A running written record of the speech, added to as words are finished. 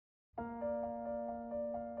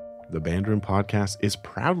The Band Room Podcast is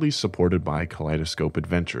proudly supported by Kaleidoscope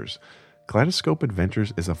Adventures. Kaleidoscope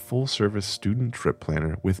Adventures is a full-service student trip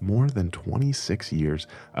planner with more than 26 years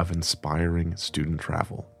of inspiring student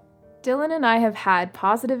travel. Dylan and I have had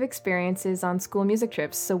positive experiences on school music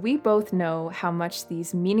trips, so we both know how much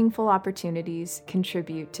these meaningful opportunities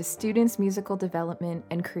contribute to students' musical development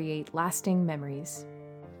and create lasting memories.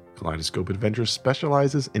 Kaleidoscope Adventures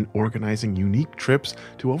specializes in organizing unique trips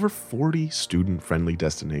to over 40 student-friendly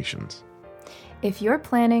destinations. If you're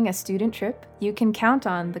planning a student trip, you can count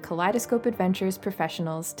on the Kaleidoscope Adventures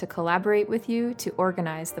professionals to collaborate with you to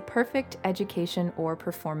organize the perfect education or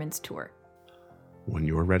performance tour. When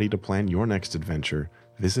you're ready to plan your next adventure,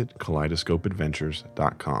 visit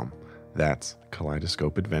kaleidoscopeadventures.com. That's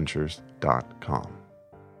kaleidoscopeadventures.com.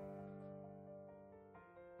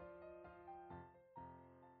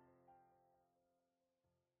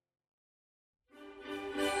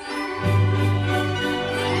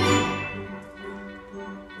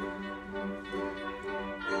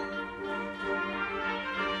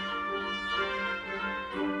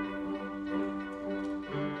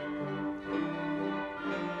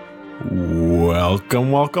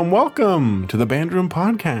 Welcome to the Band Room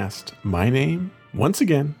Podcast. My name, once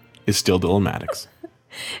again, is still Dylan Maddox.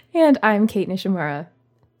 And I'm Kate Nishimura.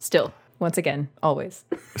 Still, once again, always.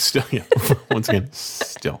 Still, yeah. Once again,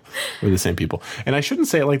 still. We're the same people. And I shouldn't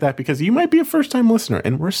say it like that because you might be a first-time listener,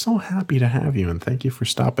 and we're so happy to have you, and thank you for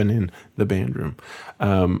stopping in the Band Room.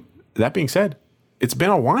 That being said, it's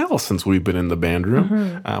been a while since we've been in the band room.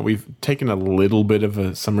 Mm-hmm. We've taken a little bit of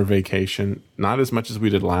a summer vacation, not as much as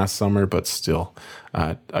we did last summer, but still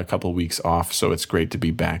a couple weeks off. So it's great to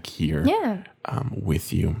be back here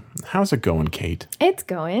with you. How's it going, Kate? It's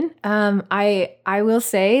going. I will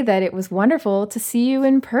say that it was wonderful to see you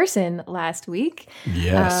in person last week.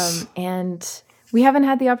 Yes. And we haven't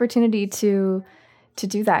had the opportunity to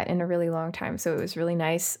do that in a really long time. So it was really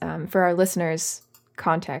nice. For our listeners'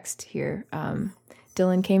 context here,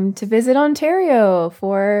 Dylan came to visit Ontario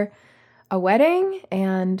for a wedding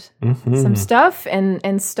and some stuff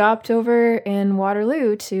and stopped over in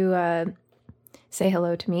Waterloo to say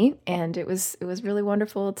hello to me. And it was really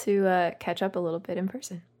wonderful to catch up a little bit in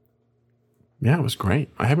person. Yeah, it was great.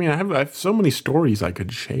 I mean, I have so many stories I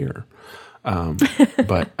could share.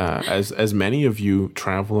 But as many of you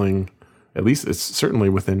traveling, at least it's certainly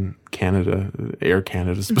within Canada, Air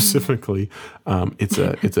Canada specifically,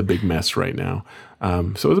 it's a big mess right now.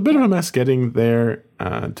 So it was a bit of a mess getting there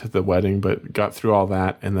to the wedding, but got through all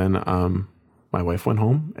that. And then my wife went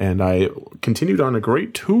home, and I continued on a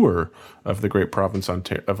great tour of the great province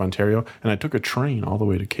of Ontario. And I took a train all the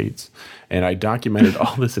way to Kate's, and I documented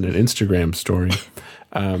all this in an Instagram story.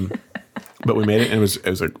 But we made it, and it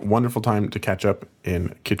was a wonderful time to catch up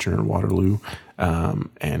in Kitchener and Waterloo. And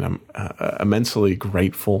I'm immensely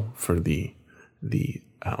grateful for the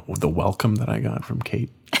welcome that I got from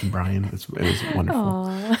Kate and Brian. It was wonderful.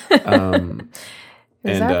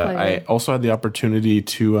 And I also had the opportunity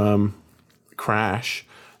to crash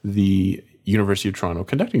the University of Toronto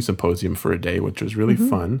Conducting Symposium for a day, which was really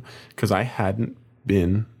fun because I had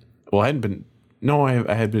been in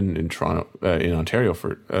Toronto, in Ontario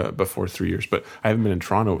for before 3 years, but I haven't been in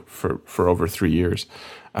Toronto for over 3 years.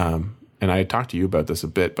 And I had talked to you about this a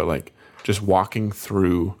bit, but like just walking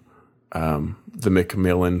through the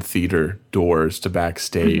Macmillan Theatre doors to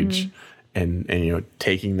backstage and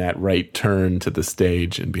taking that right turn to the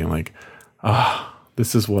stage and being like,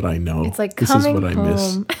 this is what I know. It's like this is what I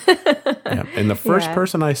miss. Yeah. And the first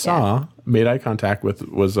person I saw, made eye contact with,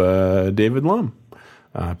 was David Lum.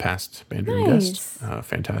 Past band room guest.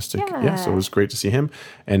 Fantastic. Yeah, so it was great to see him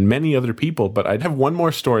and many other people. But I'd have one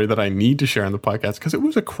more story that I need to share on the podcast because it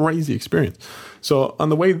was a crazy experience. So on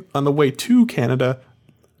the way to Canada,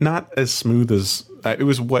 not as smooth as it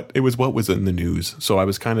was what was in the news. So I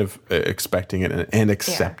was kind of expecting it and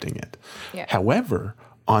accepting it. Yeah. However,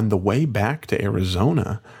 on the way back to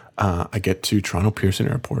Arizona, I get to Toronto Pearson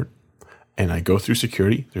Airport and I go through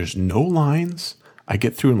security. There's no lines. I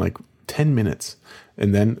get through in like 10 minutes.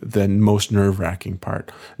 And then the most nerve-wracking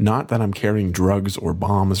part, not that I'm carrying drugs or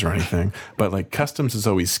bombs or anything, but like customs is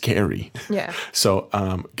always scary. Yeah. So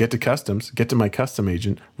get to customs, get to my custom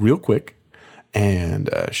agent real quick. And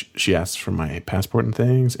she asks for my passport and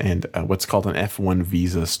things and what's called an F1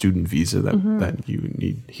 visa, student visa that you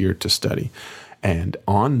need here to study. And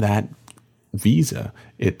on that visa,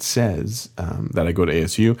 it says that I go to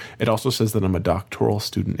ASU. It also says that I'm a doctoral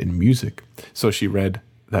student in music. So she read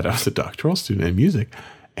that I was a doctoral student in music.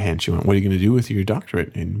 And she went, what are you going to do with your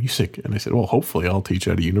doctorate in music? And I said, well, hopefully I'll teach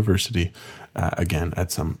at a university again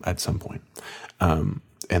at some point. And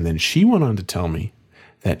then she went on to tell me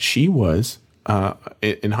that she was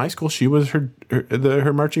in high school, she was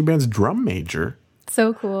her marching band's drum major.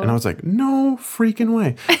 So cool. And I was like, no freaking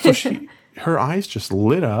way. So her eyes just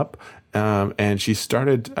lit up. And she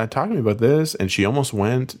started talking to me about this, and she almost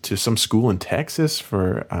went to some school in Texas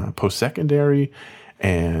for post-secondary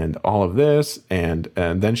and all of this. And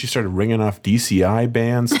then she started ringing off DCI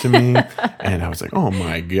bands to me. And I was like, oh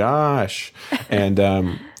my gosh.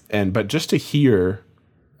 But just to hear,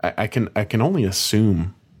 I can only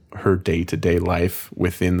assume her day-to-day life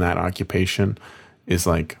within that occupation is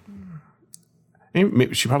like,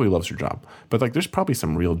 maybe she probably loves her job, but like there's probably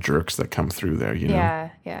some real jerks that come through there, you know?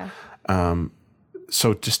 Yeah.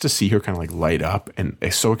 So just to see her kind of like light up and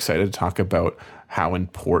so excited to talk about how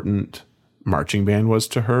important marching band was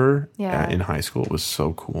to her in high school, it was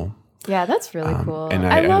so cool. Yeah, that's really cool. And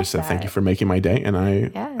I just said, thank you for making my day. And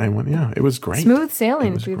I went, it was great. Smooth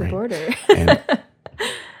sailing through the border. And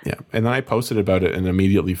then I posted about it and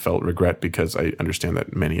immediately felt regret because I understand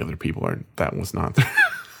that many other people that was not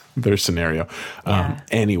their scenario.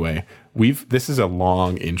 Anyway, this is a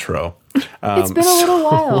long intro. It's been a little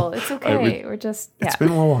while. It's okay. It's been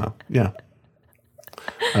a little while. Yeah.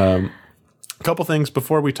 A couple things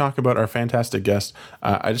before we talk about our fantastic guest.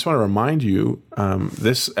 I just want to remind you,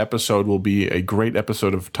 this episode will be a great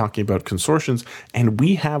episode of talking about consortiums, and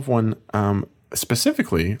we have one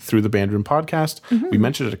specifically through the Band Room podcast. Mm-hmm. We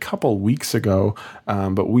mentioned it a couple weeks ago,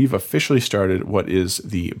 but we've officially started what is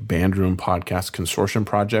the Band Room Podcast Consortium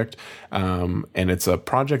Project. And it's a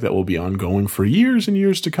project that will be ongoing for years and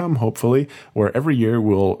years to come, hopefully, where every year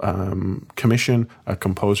we'll commission a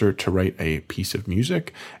composer to write a piece of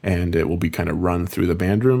music, and it will be kind of run through the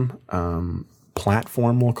Band Room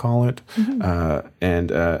platform, we'll call it. Mm-hmm. And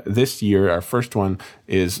this year, our first one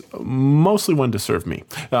is mostly one to serve me.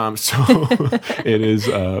 So it is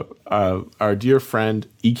our dear friend,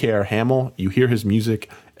 E.K.R. Hamill. You hear his music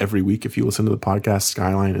every week if you listen to the podcast.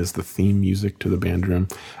 Skyline is the theme music to the Band Room.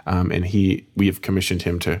 And we have commissioned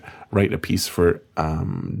him to write a piece for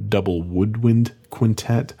Double Woodwind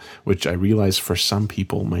Quintet, which I realize for some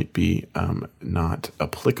people might be not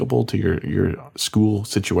applicable to your school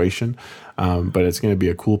situation. But it's going to be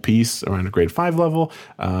a cool piece around a grade 5 level,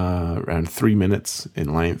 around 3 minutes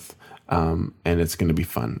in length. And it's going to be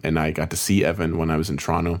fun. And I got to see Evan when I was in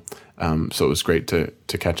Toronto. So it was great to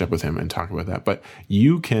catch up with him and talk about that. But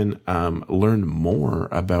you can learn more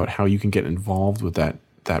about how you can get involved with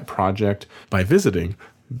that project by visiting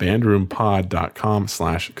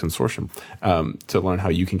bandroompod.com/consortium to learn how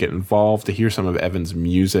you can get involved, to hear some of Evan's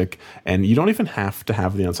music. And you don't even have to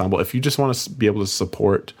have the ensemble. If you just want to be able to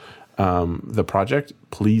support the project,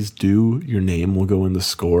 please do. Your name will go in the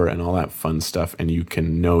score and all that fun stuff, and you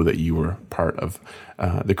can know that you were part of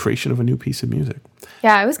the creation of a new piece of music.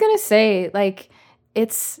 Yeah, I was gonna say, like,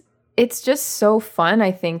 it's just so fun,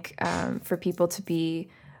 I think, for people to be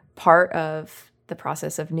part of the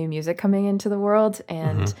process of new music coming into the world.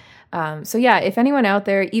 And so yeah, if anyone out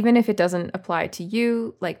there, even if it doesn't apply to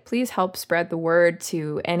you, like, please help spread the word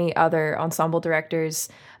to any other ensemble directors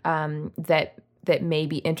that may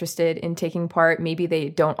be interested in taking part. Maybe they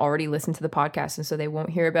don't already listen to the podcast, and so they won't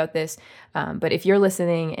hear about this. But if you're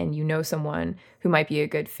listening and you know someone who might be a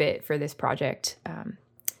good fit for this project,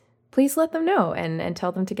 please let them know and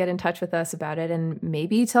tell them to get in touch with us about it, and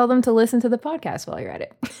maybe tell them to listen to the podcast while you're at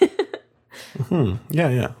it.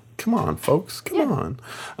 Yeah. Come on, folks. Come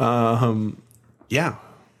on.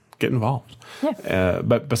 Get involved. Yeah.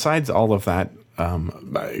 But besides all of that,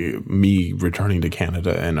 me returning to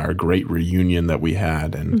Canada and our great reunion that we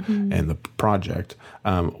had and the project,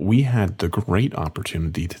 we had the great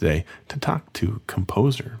opportunity today to talk to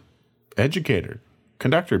composer, educator,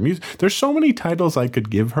 conductor, music. There's so many titles I could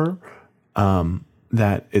give her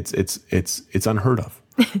that it's unheard of.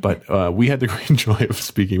 But we had the great joy of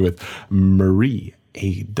speaking with Marie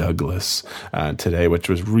A. Douglas today, which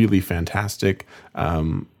was really fantastic.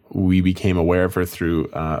 We became aware of her through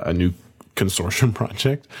a new consortium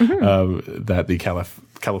project that the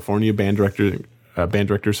California Band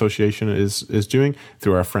Director Association is doing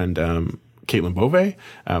through our friend Caitlin Beauvais.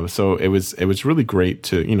 So it was really great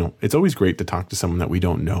to, it's always great to talk to someone that we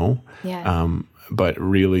don't know. Yeah. But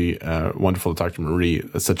really wonderful to talk to Marie,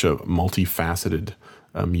 such a multifaceted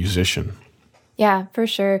musician. Yeah, for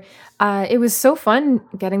sure. It was so fun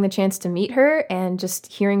getting the chance to meet her and just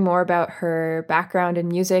hearing more about her background in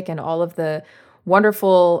music and all of the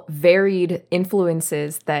wonderful, varied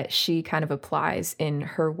influences that she kind of applies in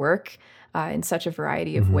her work in such a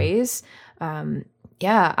variety of ways.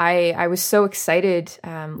 I was so excited,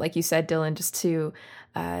 like you said, Dylan, just to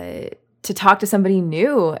talk to somebody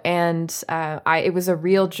new. And it was a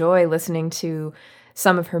real joy listening to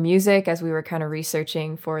some of her music as we were kind of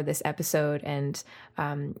researching for this episode. And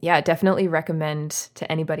definitely recommend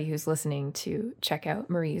to anybody who's listening to check out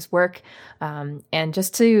Marie's work, and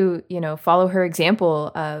just to, follow her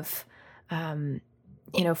example of,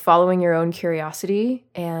 following your own curiosity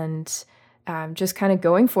and just kind of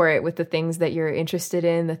going for it with the things that you're interested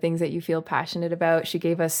in, the things that you feel passionate about. She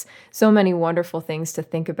gave us so many wonderful things to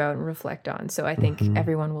think about and reflect on. So I think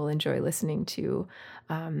everyone will enjoy listening to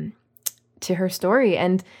her story.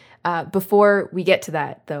 And before we get to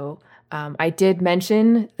that, though, I did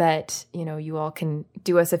mention that, you all can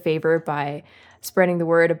do us a favor by spreading the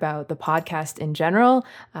word about the podcast in general.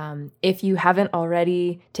 If you haven't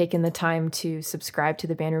already taken the time to subscribe to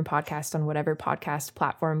the Bandroom Podcast on whatever podcast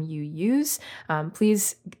platform you use,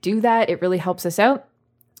 please do that. It really helps us out.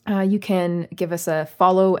 You can give us a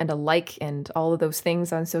follow and a like and all of those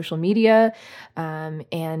things on social media.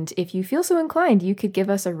 And if you feel so inclined, you could give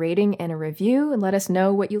us a rating and a review and let us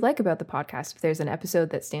know what you like about the podcast. If there's an episode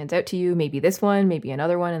that stands out to you, maybe this one, maybe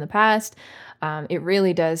another one in the past, it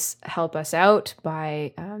really does help us out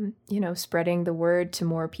by, spreading the word to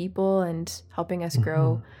more people and helping us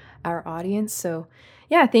grow our audience. So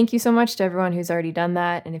yeah, thank you so much to everyone who's already done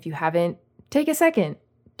that. And if you haven't, take a second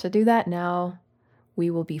to do that now. We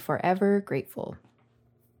will be forever grateful.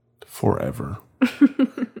 Forever.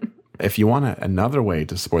 If you want another way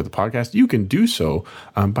to support the podcast, you can do so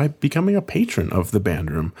by becoming a patron of the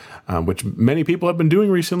Bandroom, which many people have been doing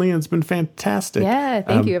recently, and it's been fantastic. Yeah,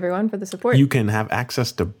 thank you, everyone, for the support. You can have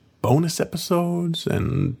access to bonus episodes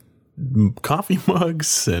and coffee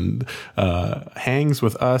mugs and hangs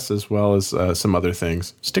with us, as well as some other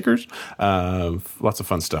things, stickers, lots of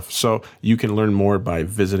fun stuff. So you can learn more by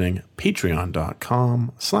visiting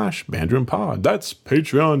patreon.com/bandroompod. That's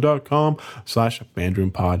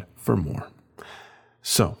patreon.com/bandroompod for more.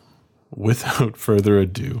 So without further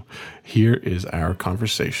ado, here is our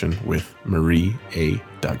conversation with Marie A.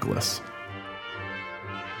 Douglas.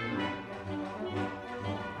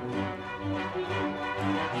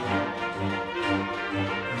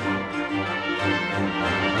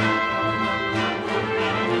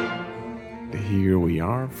 Here we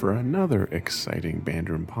are for another exciting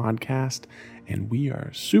Bandroom podcast, and we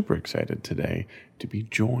are super excited today to be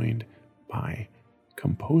joined by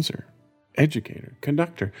composer, educator,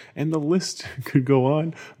 conductor, and the list could go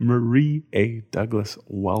on, Marie A. Douglas.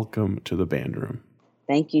 Welcome to the Bandroom.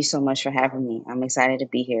 Thank you so much for having me. I'm excited to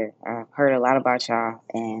be here. I've heard a lot about y'all,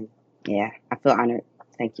 and yeah, I feel honored.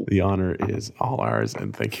 Thank you. The honor is all ours,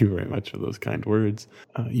 and thank you very much for those kind words.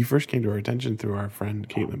 You first came to our attention through our friend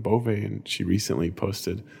Caitlin Bove, and she recently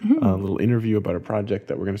posted a little interview about a project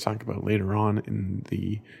that we're going to talk about later on in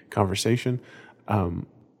the conversation.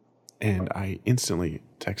 And I instantly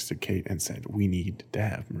texted Kate and said, we need to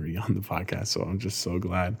have Marie on the podcast. So I'm just so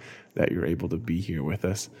glad that you're able to be here with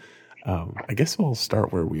us. I guess we'll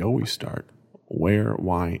start where we always start. Where,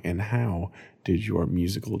 why, and how did your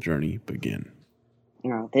musical journey begin?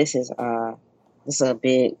 This is a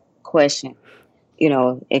big question.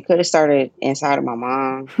 It could have started inside of my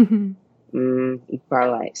mom. You could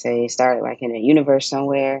probably say it started like in the universe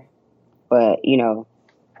somewhere. But,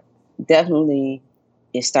 definitely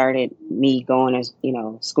it started me going to,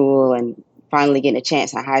 school and finally getting a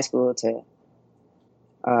chance in high school to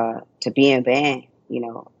be in band,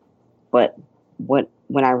 But when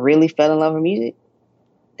I really fell in love with music,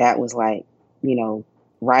 that was like,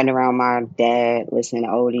 riding around my dad, listening to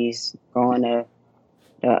oldies, going to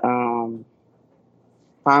the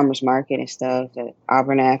farmers market and stuff, the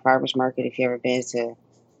Auburn Ave farmers market, if you ever been to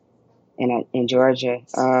in Georgia.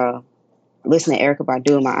 Listening to Erykah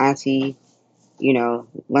Badu and my auntie,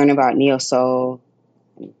 learning about neo soul,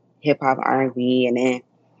 hip hop, R&B, and then,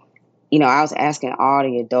 I was asking all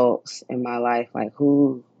the adults in my life, like,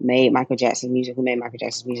 who made Michael Jackson's music? Who made Michael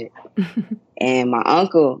Jackson's music? And my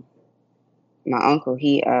uncle,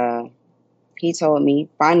 he told me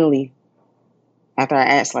finally, after I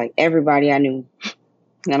asked like everybody I knew,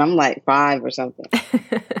 and I'm like 5 or something,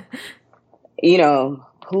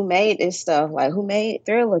 who made this stuff? Like, who made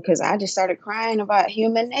Thriller? Because I just started crying about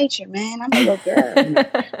human nature, man. I'm a little girl.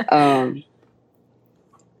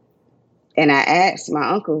 And I asked my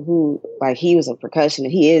uncle, who, like, he was a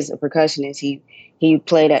percussionist. He is a percussionist. He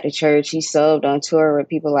played at the church. He subbed on tour with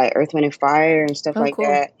people like Earth, Wind, and Fire and stuff like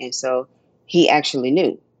that. And so he actually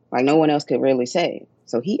knew, like no one else could really say.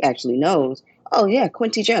 So he actually knows, oh yeah,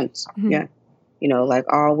 Quincy Jones. Yeah. Like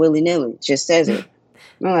all willy-nilly, just says it.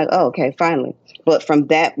 And I'm like, oh, okay, finally. But from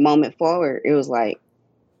that moment forward, it was like,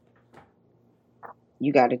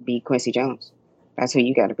 you got to be Quincy Jones. That's who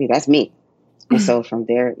you got to be. That's me. And so from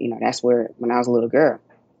there, that's where, when I was a little girl,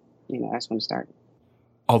 that's when it started.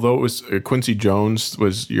 although it was Quincy Jones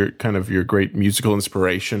was your great musical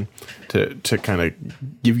inspiration to kind of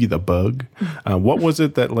give you the bug, what was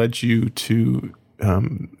it that led you to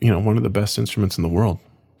one of the best instruments in the world,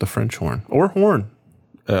 the French horn or horn,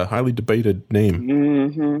 a highly debated name?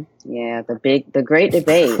 Mm-hmm. Yeah, the great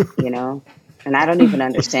debate, and I don't even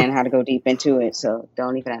understand how to go deep into it, so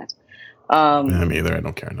don't even ask. Me either. I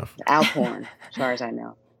don't care enough. Alphorn, as far as I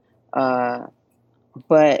know.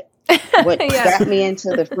 But what got me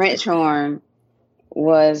into the French horn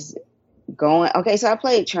was okay, so I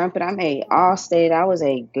played trumpet. I made All-State. I was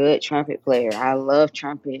a good trumpet player. I love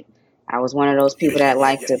trumpet. I was one of those people that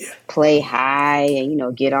liked to play high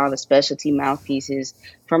and, get all the specialty mouthpieces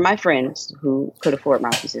from my friends who could afford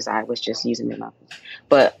mouthpieces. I was just using their mouthpieces.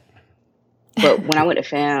 But when I went to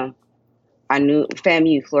FAM, I knew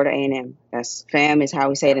FAMU, Florida A&M. That's FAM is how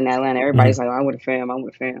we say it in Atlanta. Everybody's like, I went to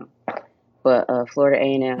FAM. But Florida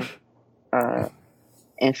A&M,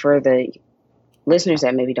 and for the listeners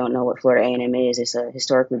that maybe don't know what Florida A&M is, it's a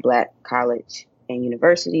historically Black college and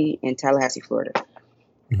university in Tallahassee, Florida.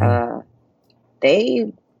 Mm-hmm.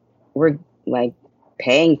 They were like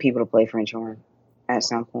paying people to play French horn at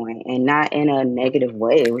some point, and not in a negative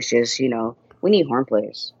way. It was just, we need horn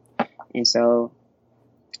players. And so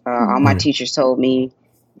all my teachers told me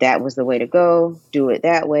that was the way to go. Do it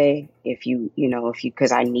that way.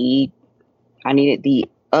 Because I needed the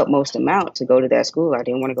utmost amount to go to that school. I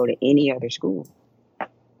didn't want to go to any other school.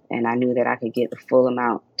 And I knew that I could get the full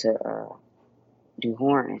amount to do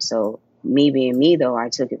horn. And so me being me, though, I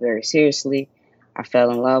took it very seriously. I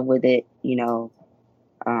fell in love with it.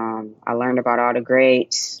 I learned about all the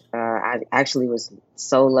greats. I actually was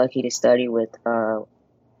so lucky to study with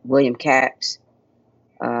William Capps.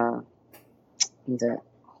 He's a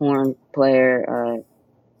horn player.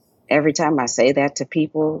 Every time I say that to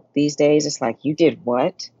people these days, it's like, you did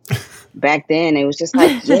what? Back then, it was just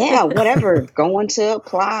like, yeah, whatever. Going to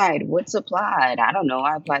applied. What's applied? I don't know.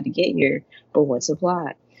 I applied to get here, but what's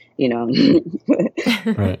applied?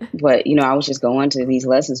 Right. But, I was just going to these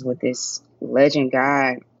lessons with this legend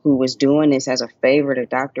guy who was doing this as a favor to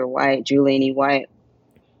Dr. White, Julian E. White.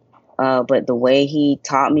 But the way he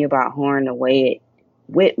taught me about horn, the way it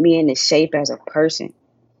whipped me into shape as a person.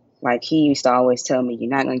 Like he used to always tell me, you're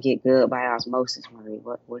not going to get good by osmosis, Marie.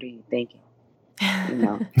 What are you thinking?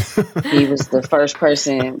 He was the first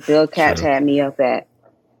person. Bill Capps had me up at,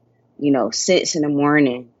 6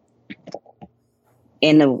 a.m.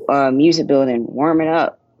 in the music building, warming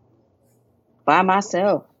up by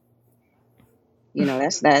myself.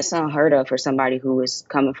 That's unheard of for somebody who was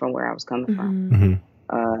coming from where I was coming from.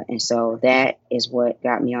 Mm-hmm. And so that is what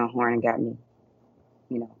got me on horn and got me,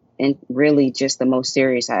 and really just the most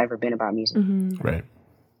serious I ever been about music. Mm-hmm. Right.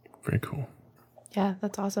 Very cool. Yeah,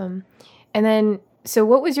 that's awesome. And then, so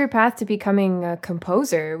what was your path to becoming a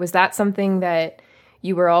composer? Was that something that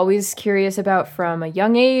you were always curious about from a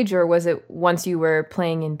young age, or was it once you were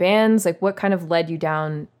playing in bands? Like, what kind of led you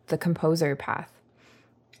down the composer path?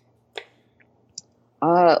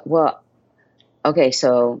 Well, okay,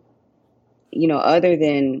 so, other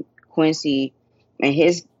than Quincy and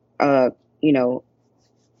his,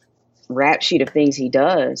 rap sheet of things he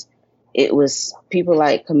does, it was people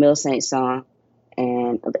like Camille Saint-Saëns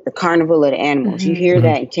and the Carnival of the Animals. Mm-hmm. You hear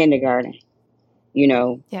that in kindergarten,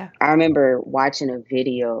 Yeah. I remember watching a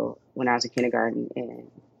video when I was in kindergarten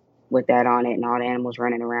and with that on it and all the animals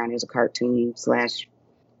running around. It was a cartoon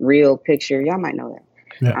 / real picture. Y'all might know that.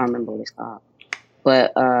 Yeah. I don't remember what it's called.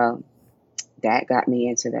 But that got me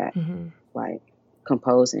into that, like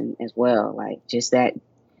composing as well. Like just that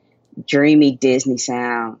dreamy Disney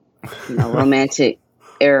sound, romantic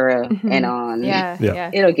era and on.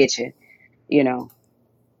 Yeah. It'll get you,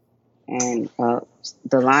 And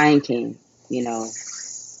The Lion King,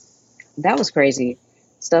 that was crazy.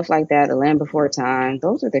 Stuff like that. The Land Before Time.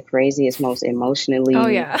 Those are the craziest, most emotionally. Oh,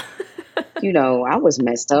 yeah. I was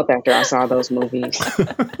messed up after I saw those movies.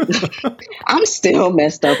 I'm still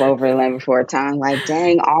messed up over Land Before Time. Like,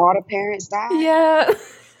 dang, all the parents died? Yeah.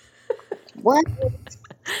 What?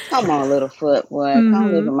 Come on, Littlefoot, boy.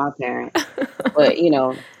 Come live with my parents. But,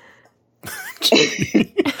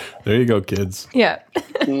 There you go, kids. Yeah.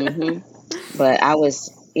 But I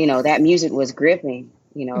was, that music was gripping.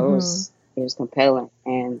 It was compelling.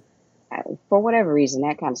 And for whatever reason,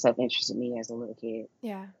 that kind of stuff interested me as a little kid.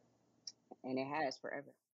 Yeah. And it has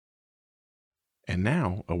forever. And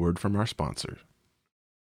now, a word from our sponsor.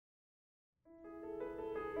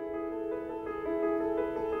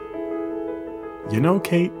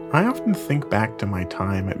 Kate, I often think back to my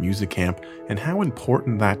time at music camp and how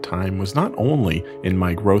important that time was not only in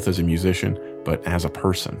my growth as a musician, but as a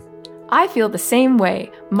person. I feel the same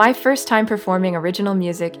way. My first time performing original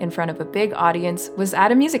music in front of a big audience was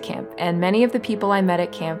at a music camp, and many of the people I met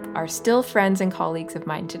at camp are still friends and colleagues of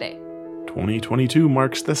mine today. 2022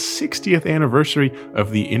 marks the 60th anniversary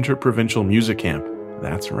of the Interprovincial Music Camp.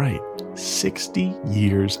 That's right, 60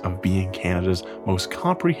 years of being Canada's most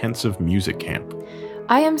comprehensive music camp.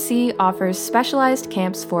 IMC offers specialized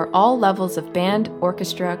camps for all levels of band,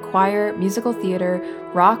 orchestra, choir, musical theater,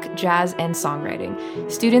 rock, jazz, and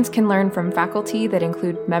songwriting. Students can learn from faculty that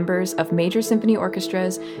include members of major symphony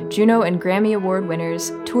orchestras, Juno and Grammy Award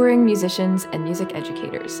winners, touring musicians, and music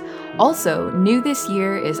educators. Also, new this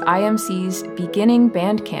year is IMC's Beginning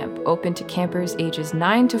Band Camp, open to campers ages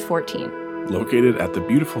 9 to 14. Located at the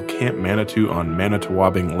beautiful Camp Manitou on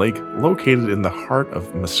Manitowobbing Lake, located in the heart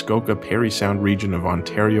of Muskoka Parry Sound region of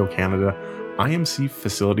Ontario, Canada, IMC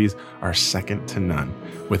facilities are second to none,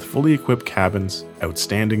 with fully equipped cabins,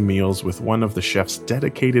 outstanding meals with one of the chefs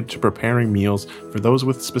dedicated to preparing meals for those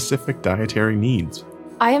with specific dietary needs.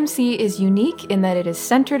 IMC is unique in that it is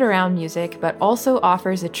centered around music, but also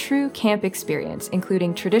offers a true camp experience,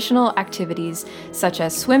 including traditional activities such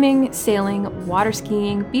as swimming, sailing, water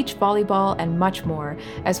skiing, beach volleyball, and much more,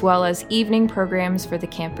 as well as evening programs for the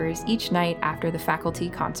campers each night after the faculty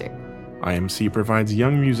concert. IMC provides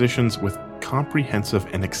young musicians with comprehensive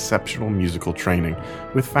and exceptional musical training,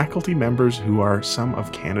 with faculty members who are some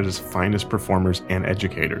of Canada's finest performers and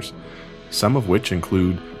educators. Some of which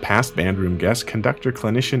include past bandroom guest, conductor,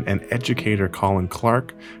 clinician, and educator Colin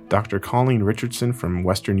Clark, Dr. Colleen Richardson from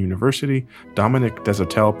Western University, Dominic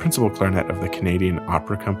Deshotel, principal clarinet of the Canadian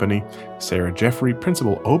Opera Company, Sarah Jeffrey,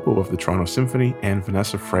 principal oboe of the Toronto Symphony, and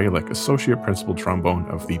Vanessa Freilich, associate principal trombone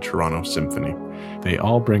of the Toronto Symphony. They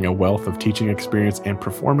all bring a wealth of teaching experience and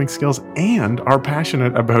performing skills and are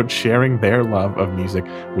passionate about sharing their love of music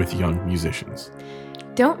with young musicians.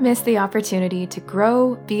 Don't miss the opportunity to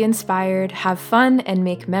grow, be inspired, have fun, and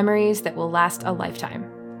make memories that will last a lifetime.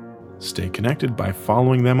 Stay connected by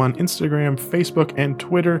following them on Instagram, Facebook, and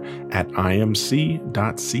Twitter at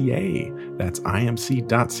imc.ca. That's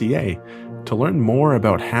imc.ca. To learn more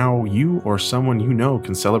about how you or someone you know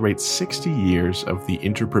can celebrate 60 years of the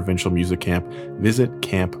Interprovincial Music Camp, visit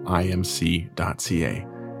campimc.ca.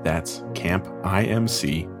 That's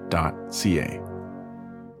campimc.ca.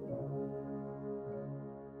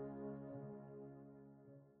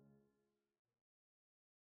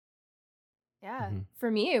 For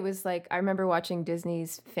me, it was like, I remember watching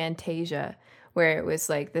Disney's Fantasia, where it was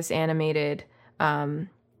like this animated, fantastical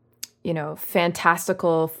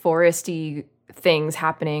foresty things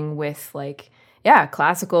happening with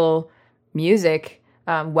classical music,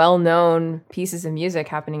 well-known pieces of music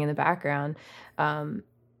happening in the background.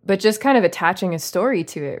 But just kind of attaching a story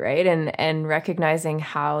to it, right? And recognizing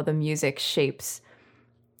how the music shapes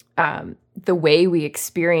the way we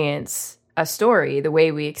experience a story, the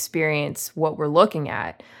way we experience what we're looking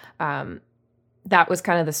at. That was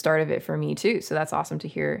kind of the start of it for me too. So that's awesome to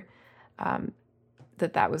hear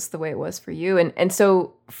that was the way it was for you. And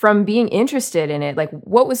so from being interested in it, like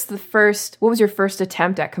what was your first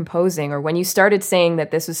attempt at composing, or when you started saying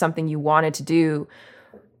that this was something you wanted to do,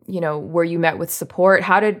 were you met with support?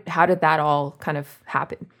 How did that all kind of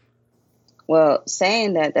happen? Well,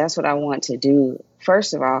 saying that that's what I want to do,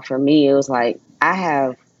 first of all, for me, it was like, I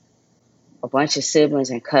have a bunch of siblings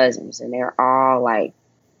and cousins, and they're all like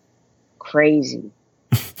crazy.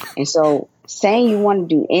 And so saying you want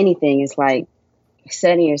to do anything is like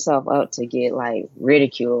setting yourself up to get like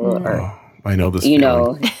ridiculed or I know this you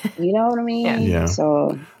feeling. know what I mean? Yeah.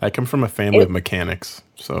 So I come from a family of mechanics,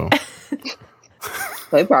 so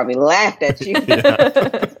they probably laughed at you.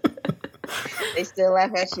 Yeah. They still laugh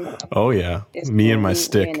at you. Oh yeah. Me and my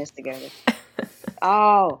stick. We're in this together.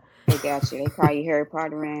 Oh, they got you. They call you Harry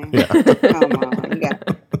Potter, man. Yeah. Come on,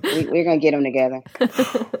 we're gonna get them together.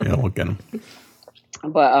 Yeah, we'll get them.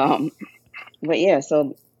 But yeah.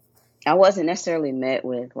 So I wasn't necessarily met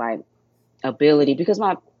with like ability because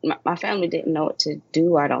my family didn't know what to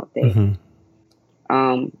do. I don't think,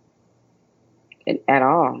 at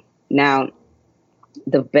all. Now,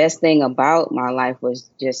 the best thing about my life was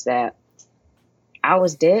just that I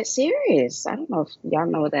was dead serious. I don't know if y'all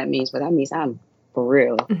know what that means, but that means I'm for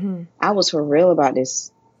real. Mm-hmm. I was for real about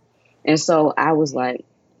this. And so I was like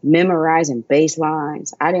memorizing bass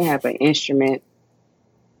lines. I didn't have an instrument.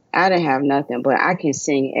 I didn't have nothing, but I can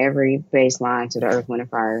sing every bass line to the Earth, Wind, and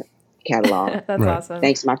Fire catalog. That's awesome.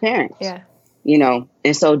 Thanks to my parents. Yeah.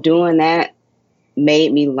 And so doing that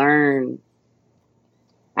made me learn.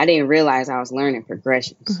 I didn't realize I was learning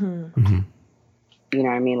progressions. Mm-hmm. Mm-hmm. You know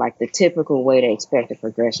what I mean? Like the typical way they expect a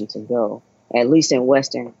progression to go, at least in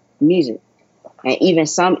Western music. And even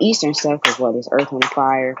some Eastern stuff is what is Earth, Wind, and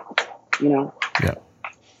Fire, you know? Yeah.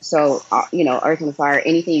 So, Earth and Fire,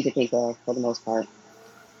 anything you could think of for the most part.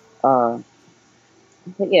 But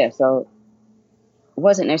yeah, so it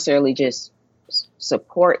wasn't necessarily just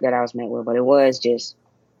support that I was met with, but it was just,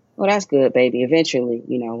 well, that's good, baby. Eventually,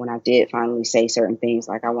 when I did finally say certain things,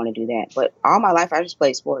 like I want to do that. But all my life, I just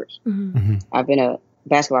played sports. I've been a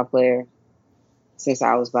basketball player since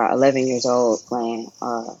I was about 11 years old, playing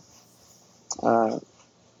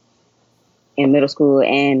in middle school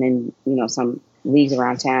and in, some leagues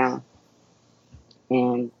around town.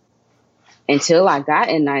 And until I got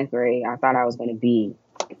in ninth grade, I thought I was going to be,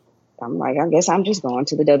 I'm like, I guess I'm just going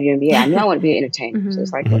to the WNBA. I knew I want to be an entertainer. So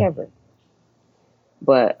it's like, whatever.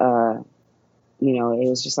 But, it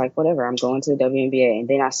was just like, whatever, I'm going to the WNBA. And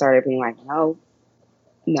then I started being like, no,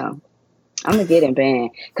 I'm going to get in band.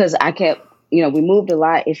 Because I kept, we moved a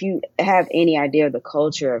lot. If you have any idea of the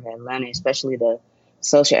culture of Atlanta, especially the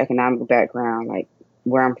socioeconomic background, like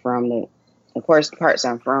where I'm from, the parts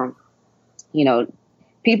I'm from,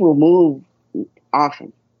 people move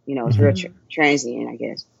often. It's real transient, I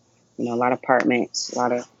guess. A lot of apartments,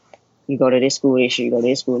 you go to this school this year, you go to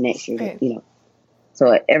this school next year, right.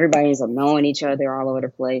 So everybody ends up knowing each other all over the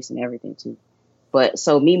place and everything too. But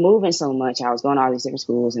so me moving so much, I was going to all these different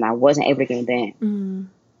schools and I wasn't able to get in band.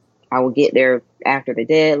 I would get there after the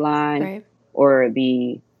deadline, right. Or it'd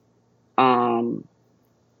be, the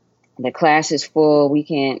class is full. We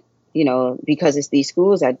can't, because it's these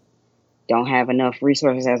schools that don't have enough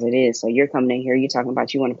resources as it is. So you're coming in here, you're talking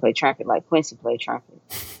about you want to play trumpet like Quincy played trumpet.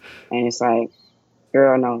 And it's like,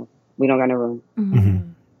 girl, no, we don't got no room.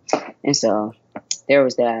 And so there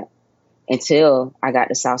was that until I got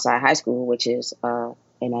to Southside High School, which is an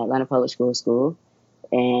Atlanta public school.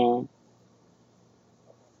 And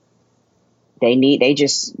they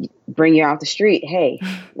just bring you off the street. Hey,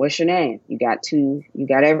 what's your name? Let's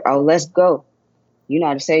go. You know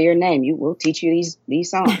how to say your name. We'll teach you these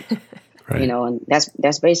songs. Right. And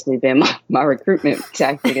that's basically been my recruitment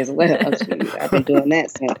tactic as well. I've been doing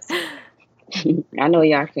that since. I know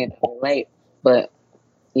y'all can't relate, but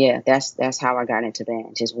yeah, that's how I got into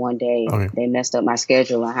band. Just one day, They messed up my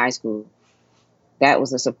schedule in high school. That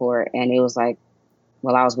was the support, and it was like,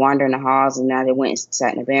 well, I was wandering the halls, and now they went and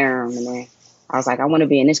sat in the band room, and then I was like, I want to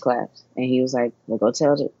be in this class, and he was like, well, go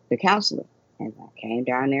tell the counselor, and I came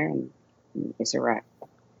down there, and it's a wrap.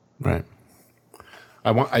 Right.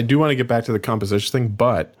 I do want to get back to the composition thing,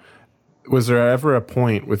 but was there ever a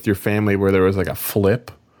point with your family where there was like a flip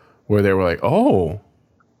where they were like, oh,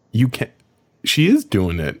 she is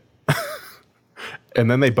doing it. And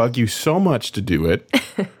then they bug you so much to do it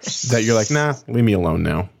that you're like, nah, leave me alone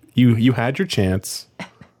now. You had your chance.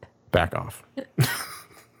 Back off.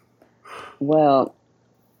 Well,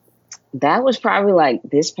 that was probably like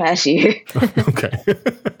this past year. Okay.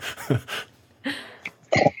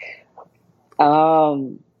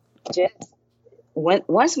 Just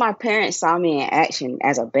once my parents saw me in action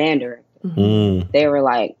as a band director, they were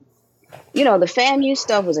like, the FAMU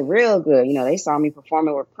stuff was real good. They saw me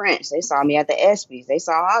performing with Prince. They saw me at the ESPYs. They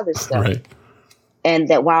saw all this stuff. Right. And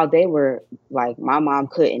that while they were like, my mom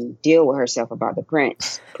couldn't deal with herself about the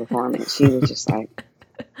Prince performance. She was just like,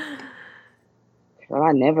 girl,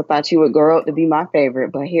 I never thought you would grow up to be my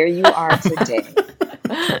favorite, but here you are today.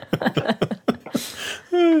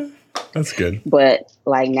 That's good. But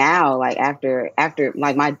like now, like after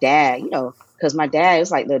like my dad, because my dad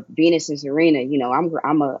is like the Venus and Serena,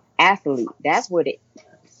 I'm a athlete. That's what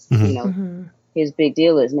his big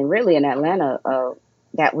deal is. And then really in Atlanta,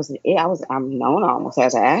 that was it. I'm known almost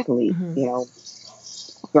as an athlete,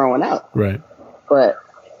 growing up. Right. But,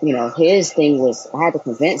 his thing was I had to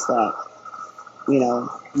convince that,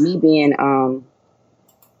 me being an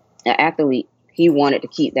athlete, he wanted to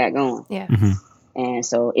keep that going. Yeah. And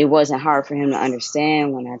so it wasn't hard for him to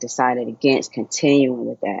understand when I decided against continuing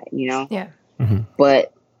with that, Yeah.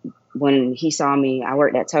 But when he saw me, I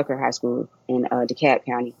worked at Tucker High School in DeKalb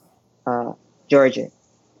County, Georgia.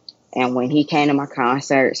 And when he came to my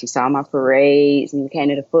concerts, he saw my parades, and he came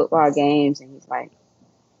to the football games, and he's like,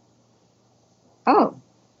 oh.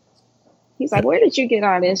 He's like, where did you get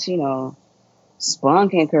all this,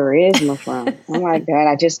 spunk and charisma from? I'm like, Dad,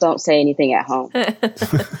 I just don't say anything at home.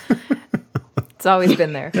 It's always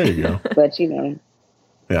been there. There you go. But,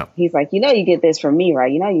 yeah. He's like, you get this from me,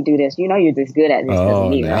 right? You do this. You're just good at this because of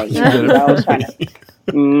me, right? He's always trying to.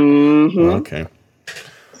 Okay.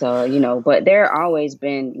 So, but there always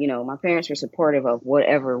been, my parents were supportive of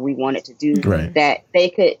whatever we wanted to do, right, that they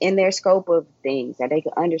could, in their scope of things, that they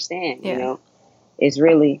could understand, It's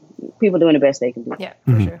really people doing the best they can do. Yeah,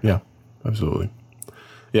 for sure. Yeah, absolutely.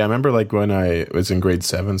 Yeah, I remember like when I was in grade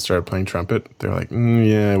 7, started playing trumpet. They're like,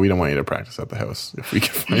 yeah, we don't want you to practice at the house if we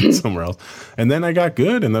can find it somewhere else. And then I got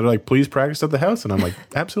good, and they're like, please practice at the house. And I'm like,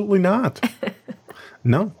 absolutely not.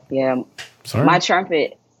 No. Yeah. Sorry. My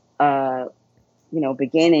trumpet,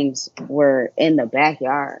 beginnings were in the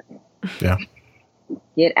backyard. Yeah.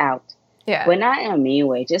 Get out. Yeah. But not in a mean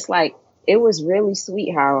way. Just like, it was really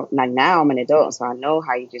sweet how, like, now I'm an adult, so I know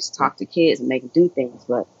how you just talk to kids and make them do things.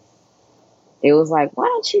 But it was like, why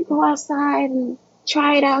don't you go outside and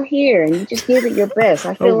try it out here and you just give it your best?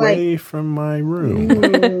 I feel away from my room.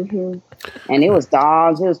 Mm-hmm. And it was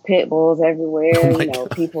dogs, it was pit bulls everywhere.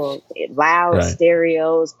 God. People, loud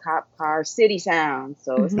stereos, cop cars, city sounds.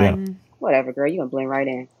 So it's like, whatever, girl, you gonna blend right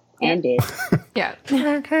in. And did. Yeah.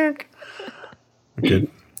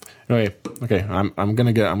 Good. Anyway, okay, I'm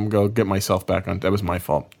gonna get myself back on. That was my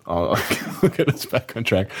fault. I'll get us back on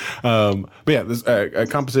track. But yeah, this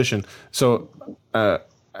composition. So,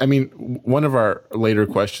 I mean, one of our later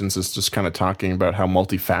questions is just kind of talking about how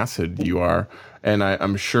multifaceted you are, and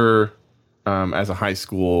I'm sure, as a high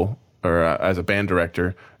school or as a band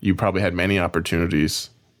director, you probably had many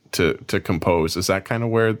opportunities to compose. Is that kind of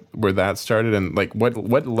where that started, and like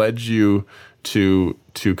what led you to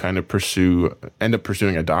kind of end up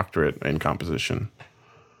pursuing a doctorate in composition?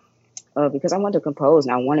 Because I wanted to compose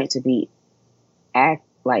and I wanted to be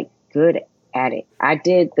good at it. I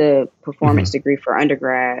did the performance degree for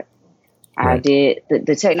undergrad. Right. I did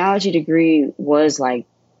the technology degree was like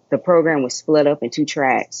the program was split up in 2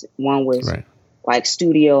 tracks. One was like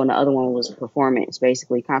studio and the other one was performance,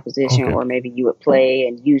 basically composition, or maybe you would play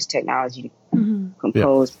and use technology to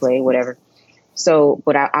compose, play, whatever. So,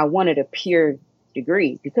 but I wanted a pure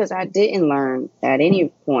degree because I didn't learn at any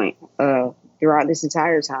point throughout this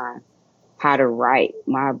entire time how to write.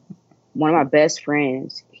 One of my best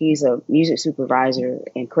friends, he's a music supervisor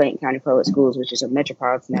in Clayton County Public Schools, which is a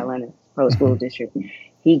metropolitan Atlanta public school district.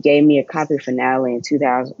 He gave me a copy of Finale in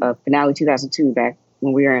Finale 2002 back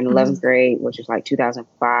when we were in 11th grade, which was like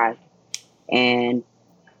 2005. And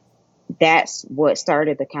that's what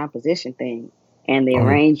started the composition thing and the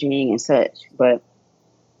arranging and such. But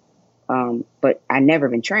I never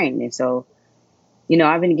been trained. And so,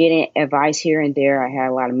 I've been getting advice here and there. I had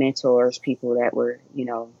a lot of mentors, people that were,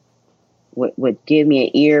 would give me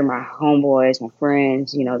an ear, my homeboys, my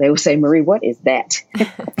friends, they would say, Marie, what is that?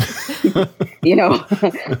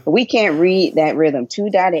 We can't read that rhythm.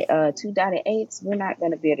 2.8s, we're not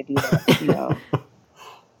going to be able to do that,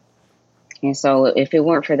 And so if it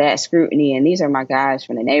weren't for that scrutiny, and these are my guys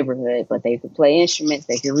from the neighborhood, but they could play instruments,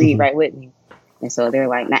 they could read right with me. And so they're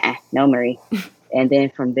like, nah, no, Marie. And then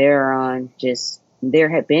from there on, there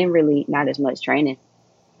had been really not as much training.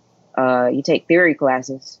 You take theory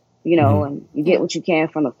classes, and you get what you can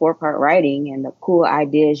from the 4-part writing and the cool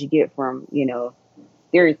ideas you get from,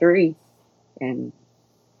 Theory 3. And,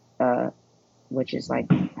 which is like,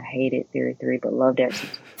 I hated Theory 3, but loved that.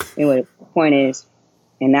 Anyway, the point is,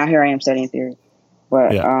 and now here I am studying theory.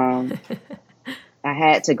 But I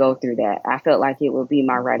had to go through that. I felt like it would be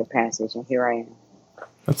my rite of passage, and here I am.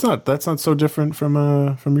 That's not so different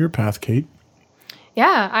from your path, Kate.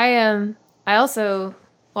 Yeah, I also,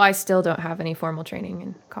 I still don't have any formal training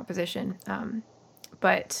in composition,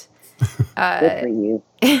 but good for you.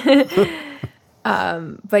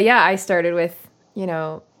 But yeah, I started with,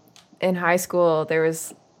 in high school there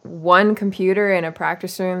was one computer in a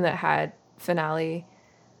practice room that had Finale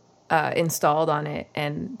installed on it,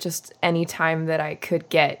 and just any time that I could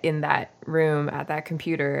get in that room at that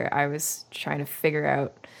computer, I was trying to figure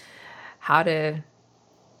out how to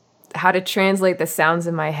translate the sounds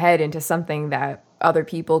in my head into something that other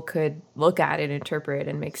people could look at and interpret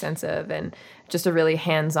and make sense of, and just a really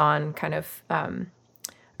hands-on kind of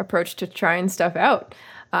approach to trying stuff out.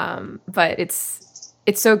 But it's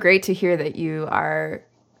so great to hear that you are,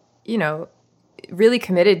 really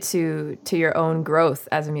committed to your own growth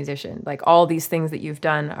as a musician. Like, all these things that you've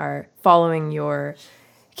done are following your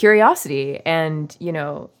curiosity and,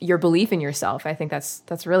 your belief in yourself. I think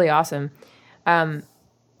that's really awesome.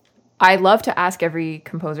 I love to ask every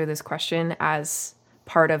composer this question as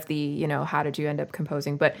part of the, how did you end up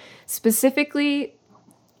composing? But specifically,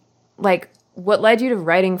 like, what led you to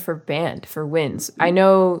writing for band, for Winds? I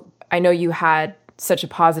know you had such a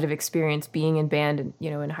positive experience being in band and,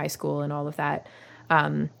 in high school and all of that.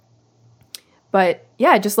 But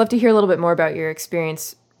yeah, I'd just love to hear a little bit more about your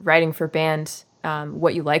experience writing for band,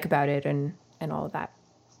 what you like about it and all of that.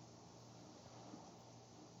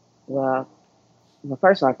 Well,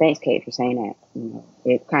 first of all, thanks, Kate, for saying that.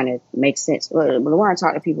 It kind of makes sense. The more I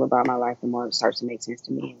talk to people about my life, the more it starts to make sense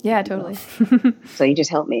to me. Yeah, totally. So you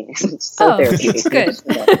just helped me. It's so therapeutic. Good.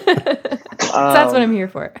 So that's what I'm here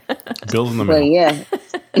for. Building them out. But yeah.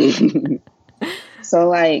 So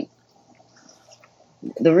like,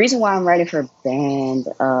 the reason why I'm writing for band,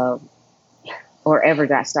 or ever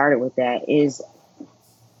got started with that is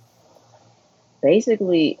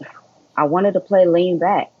basically I wanted to play Lean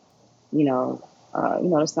Back.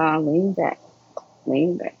 The song Lean Back.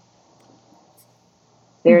 Lean Back.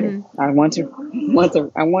 There it is. I want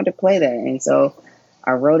to play that. And so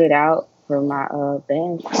I wrote it out for my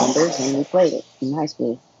band members and we played it in high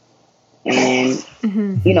school. And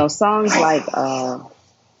songs like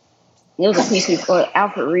it was a piece before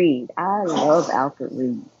Alfred Reed. I love Alfred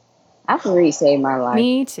Reed. Alfred Reed saved my life.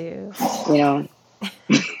 Me too.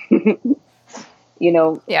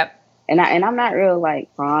 Yep. And I'm not real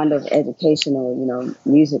like fond of educational,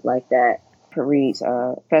 music like that. Alfred Reed's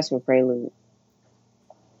Festival Prelude,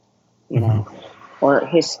 or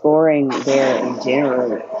his scoring there in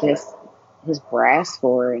general, just his brass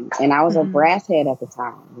scoring. And I was a brass head at the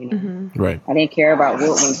time, Right. I didn't care about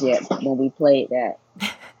woodwinds yet when we played that.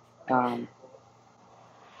 And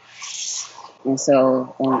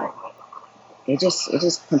so it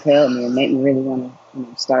just compelled me and made me really want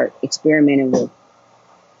to start experimenting with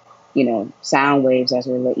sound waves as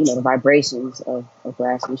the vibrations of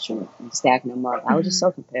brass instruments and stacking them up. I was just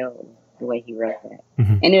so compelled with the way he wrote that.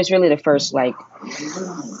 And it was really the first like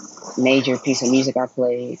major piece of music I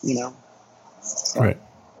played, So. Right.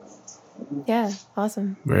 Yeah,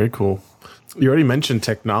 awesome. Very cool. You already mentioned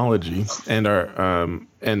technology,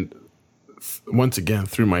 and once again,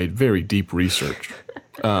 through my very deep research,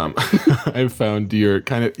 I've found your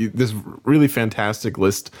kind of this really fantastic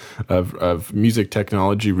list of music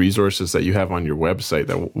technology resources that you have on your website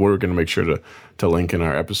that we're going to make sure to link in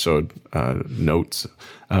our episode notes.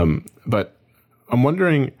 But I'm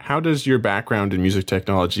wondering, how does your background in music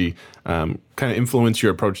technology kind of influence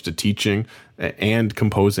your approach to teaching and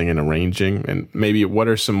composing and arranging? And maybe what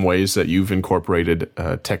are some ways that you've incorporated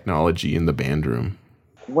technology in the band room?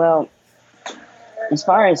 Well, as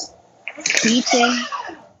far as teaching,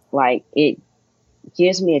 like it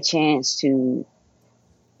gives me a chance to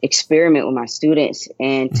experiment with my students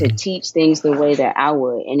and to teach things the way that I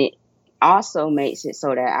would. And it also makes it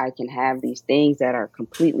so that I can have these things that are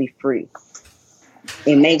completely free.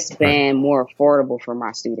 It makes band more affordable for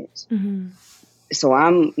my students. So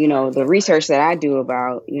I'm, the research that I do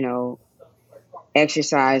about,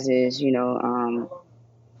 exercises, you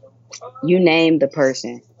name the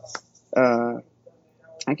person,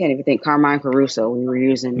 I can't even think, Carmine Caruso, we were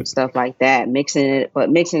using stuff like that, mixing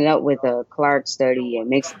it up with a Clark study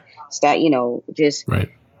and just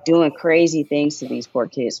doing crazy things to these poor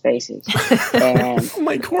kids' faces. And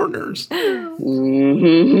my corners.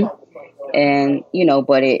 And,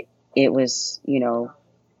 but it was,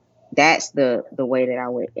 that's the way that I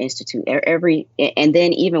would institute and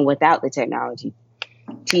then even without the technology,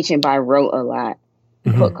 teaching by rote a lot.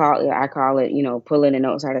 I call it, pulling the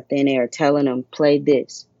notes out of thin air, telling them, play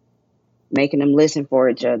this, making them listen for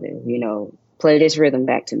each other, play this rhythm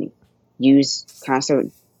back to me, use concert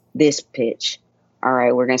this pitch. All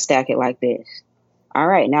right, we're going to stack it like this. All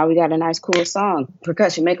right, now we got a nice, cool song.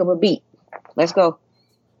 Percussion, make up a beat. Let's go.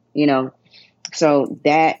 So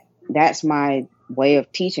that's my way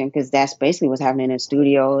of teaching, because that's basically what's happening in the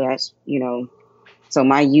studio. That's, so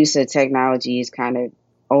my use of technology is kind of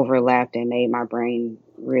overlapped and made my brain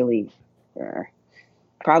really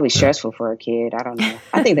probably stressful for a kid. I don't know.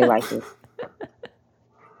 I think they liked it.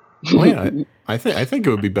 Well, yeah, I think it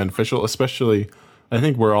would be beneficial, especially I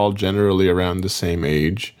think we're all generally around the same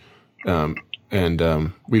age. And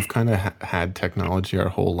we've kind of had technology our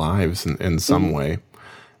whole lives in some way.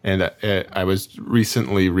 And I was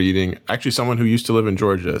recently reading, actually, someone who used to live in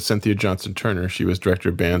Georgia, Cynthia Johnson Turner. She was director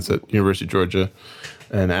of bands at University of Georgia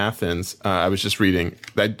in Athens. I was just reading,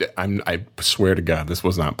 I swear to God, this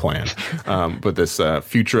was not planned, but this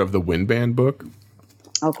Future of the Wind Band book.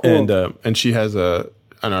 Oh, cool. And she has an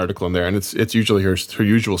article in there, and it's usually her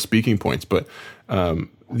usual speaking points, but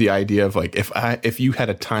the idea of like if you had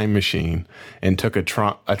a time machine and took a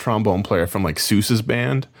trombone player from like Seuss's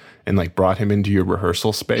band and like brought him into your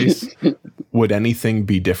rehearsal space, would anything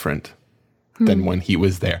be different than when he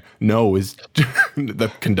was there? No, is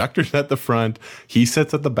the conductor's at the front, he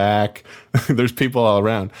sits at the back, there's people all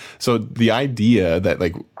around. So the idea that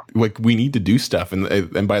like we need to do stuff,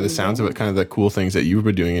 and by the sounds of it, kind of the cool things that you've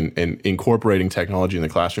been doing and incorporating technology in the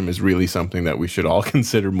classroom is really something that we should all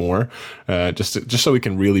consider more, just so we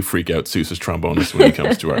can really freak out Seuss's trombonist when he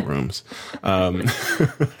comes to our rooms.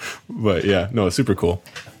 But yeah, no, it's super cool.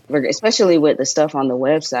 Especially with the stuff on the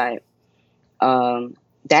website.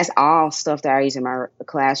 That's all stuff that I use in my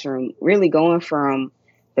classroom, really going from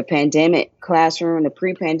the the pandemic classroom, the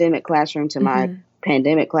pre-pandemic classroom to my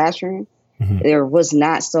pandemic classroom, there was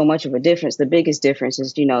not so much of a difference. The biggest difference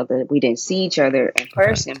is, that we didn't see each other in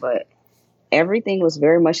person, but everything was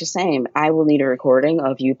very much the same. I will need a recording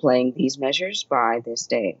of you playing these measures by this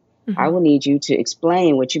day. I will need you to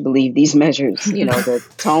explain what you believe these measures, the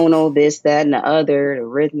tonal, this, that, and the other, the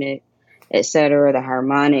rhythmic, etc., the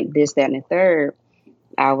harmonic, this, that, and the third.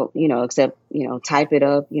 I will, type it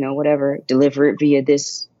up, whatever, deliver it via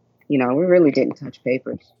this. We really didn't touch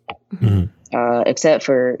papers, except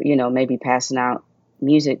for, maybe passing out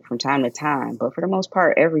music from time to time. But for the most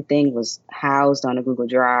part, everything was housed on a Google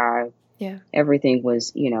Drive. Yeah. Everything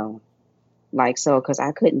was, because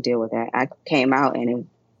I couldn't deal with that. I came out and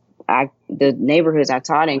the neighborhoods I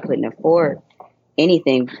taught in couldn't afford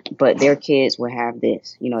anything, but their kids would have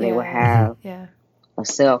this, they would have a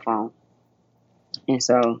cell phone. And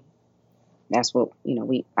so that's what,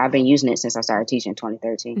 I've been using it since I started teaching in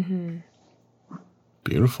 2013.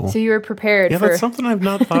 Beautiful. So you were prepared for... Yeah, that's something I've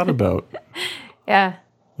not thought about. Yeah.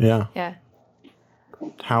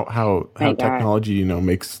 How technology,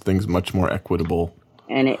 makes things much more equitable.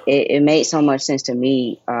 And it made so much sense to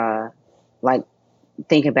me, like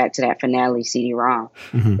thinking back to that Finale CD-ROM.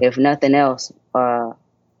 If nothing else,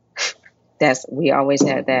 we always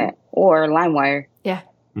had that. Or LimeWire. Yeah.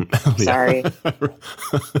 Sorry.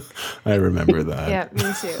 I remember that. Yeah,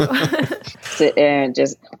 me too. Sit there and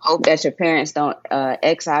just hope that your parents don't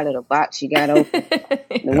X out of the box you got open,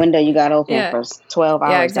 the window you got open for 12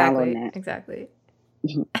 hours downloading that. Exactly.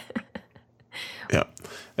 Yeah.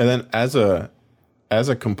 And then as a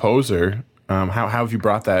composer, how have you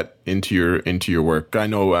brought that into your work? I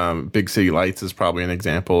know Big City Lights is probably an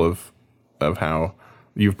example of how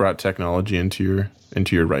you've brought technology into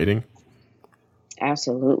your writing.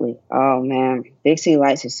 Absolutely. Oh man, Big City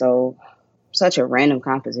Lights is such a random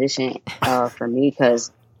composition for me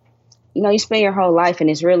because you spend your whole life and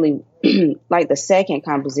it's really like the second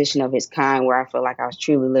composition of its kind where I feel like I was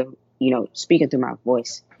truly living, speaking through my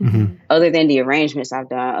voice. Other than the arrangements I've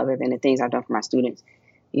done, other than the things I've done for my students,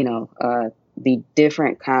 the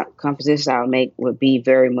different compositions I would make would be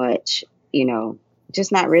very much,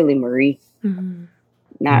 just not really Marie,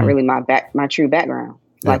 not really my true background.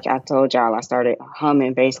 Like I told y'all, I started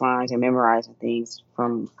humming bass lines and memorizing things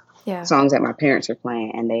from songs that my parents were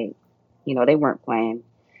playing. And they, they weren't playing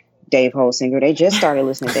Dave Holsinger. They just started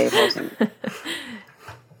listening to Dave Holsinger.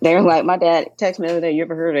 They were like, my dad texted me the other day, you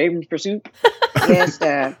ever heard of Abrams Pursuit? Yes.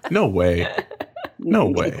 No way. No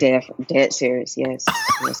way. Dead serious. Yes.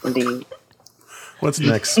 Yes, indeed. What's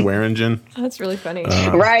next, Swearingen? That's really funny.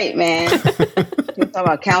 Right, man. You're talking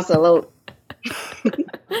about Council Oak.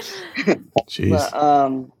 Jeez. But,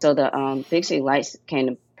 so the Big City Lights came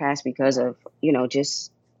to pass because of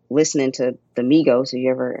just listening to the Migos. Have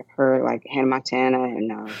you ever heard like Hannah Montana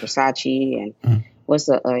and Versace and what's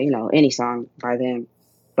the any song by them?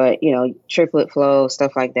 But Triplet Flow,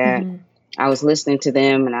 stuff like that. I was listening to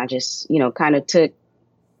them and I just kind of took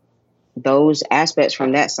those aspects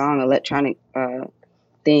from that song, electronic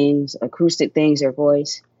things, acoustic things, their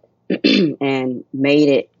voice, and made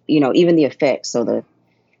it even the effects. So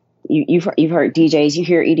you've heard DJs, you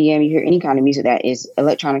hear EDM, you hear any kind of music that is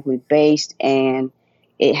electronically based, and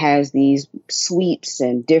it has these sweeps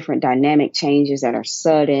and different dynamic changes that are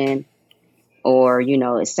sudden, or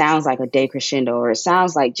it sounds like a decrescendo, or it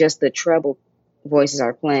sounds like just the treble voices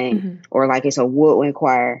are playing, or like it's a woodwind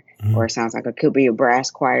choir, or it sounds like it could be a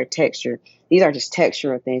brass choir texture. These are just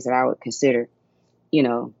textural things that I would consider,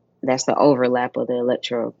 that's the overlap of the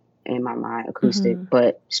electro in my mind, acoustic,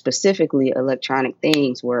 but specifically electronic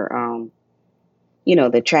things were,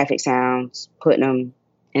 the traffic sounds, putting them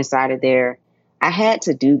inside of there. I had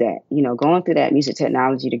to do that, going through that music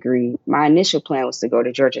technology degree. My initial plan was to go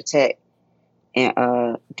to Georgia Tech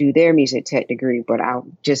and do their music tech degree, but I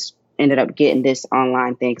just ended up getting this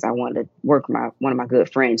online thing because I wanted to work with one of my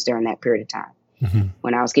good friends during that period of time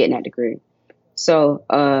when I was getting that degree. So,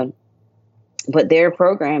 but their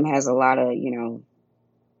program has a lot of,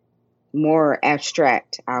 more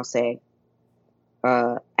abstract, I'll say,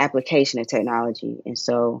 application of technology. And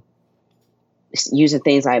so using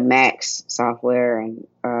things like Max software and,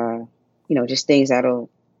 just things that'll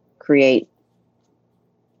create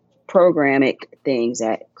programmatic things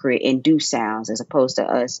that create induce sounds as opposed to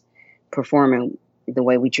us performing the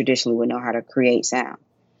way we traditionally would know how to create sound.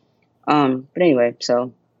 But anyway,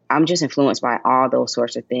 so I'm just influenced by all those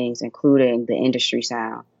sorts of things, including the industry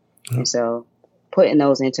sound. And so putting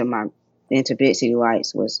those into Big City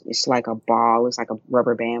Lights it's like a ball. It's like a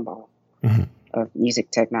rubber band ball of music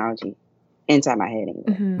technology inside my head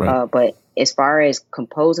anyway. Right. But as far as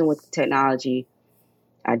composing with the technology,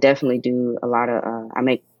 I definitely do a lot of, I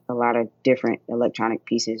make a lot of different electronic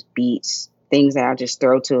pieces, beats, things that I just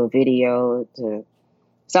throw to a video, to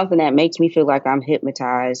something that makes me feel like I'm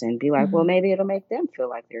hypnotized, and be like, well, maybe it'll make them feel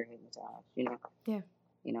like they're hypnotized, Yeah.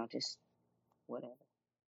 Just whatever.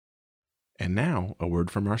 And now a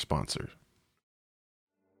word from our sponsor.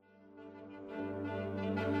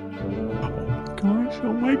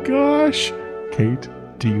 Oh my gosh. Kate,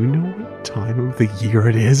 do you know what time of the year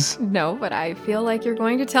it is? No, but I feel like you're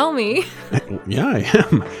going to tell me. Yeah, I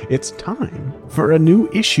am. It's time for a new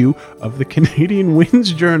issue of the Canadian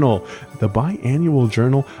Winds Journal, the biannual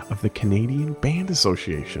journal of the Canadian Band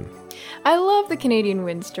Association. I love the Canadian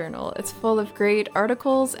Winds Journal. It's full of great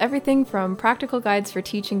articles, everything from practical guides for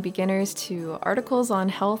teaching beginners to articles on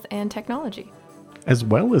health and technology, as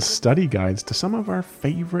well as study guides to some of our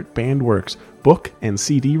favorite band works, book and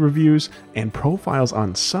CD reviews, and profiles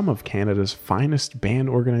on some of Canada's finest band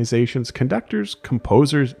organizations, conductors,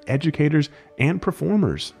 composers, educators, and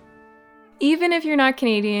performers. Even if you're not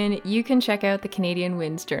Canadian, you can check out the Canadian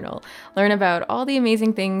Winds Journal. Learn about all the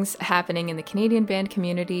amazing things happening in the Canadian band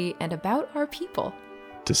community and about our people.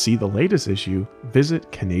 To see the latest issue,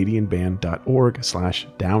 visit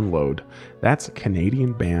canadianband.org/download. That's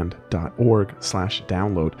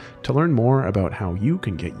canadianband.org/download to learn more about how you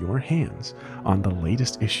can get your hands on the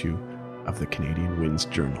latest issue of the Canadian Winds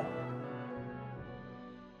Journal.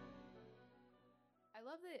 I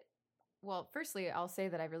love that. Well, firstly, I'll say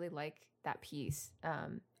that I really like that piece.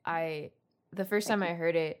 The first time I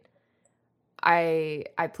heard it, I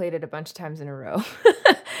played it a bunch of times in a row.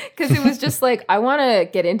 Because it was just like, I want to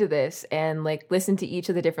get into this and like listen to each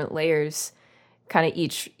of the different layers, kind of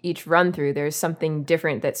each run through. There's something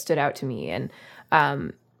different that stood out to me. And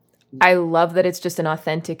I love that it's just an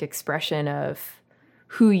authentic expression of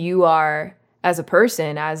who you are as a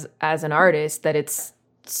person, as an artist, that it's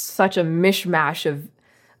such a mishmash of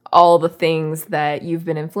all the things that you've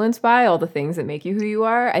been influenced by, all the things that make you who you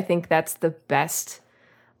are. I think that's the best,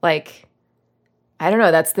 that's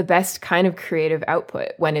the best kind of creative output,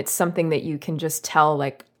 when it's something that you can just tell,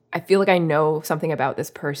 like, I feel like I know something about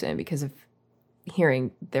this person because of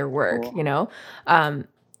hearing their work, cool.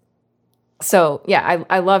 So yeah,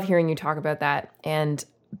 I love hearing you talk about that. And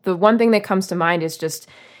the one thing that comes to mind is just,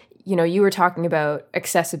 you were talking about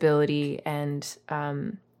accessibility and,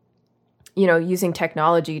 using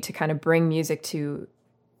technology to kind of bring music to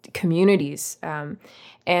communities.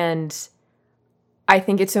 And I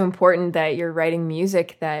think it's so important that you're writing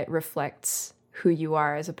music that reflects who you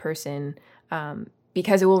are as a person,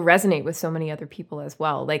 because it will resonate with so many other people as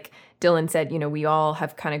well. Like Dylan said, we all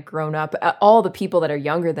have kind of grown up, all the people that are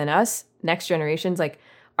younger than us, next generations,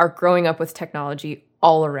 are growing up with technology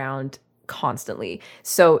all around constantly.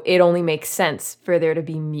 So it only makes sense for there to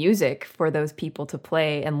be music for those people to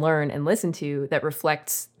play and learn and listen to that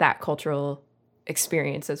reflects that cultural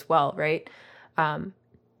experience as well, right?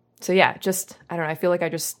 So yeah, I don't know, I feel like I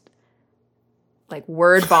just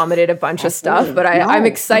word vomited a bunch of stuff, but I'm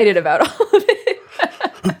excited about all of it.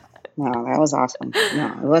 No, that was awesome.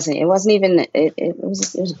 No, it wasn't even, it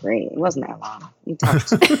was great. It wasn't that long. You talked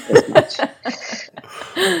this much.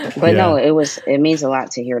 But no, it means a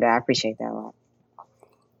lot to hear that. I appreciate that a lot.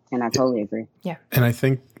 And I totally agree. Yeah. And I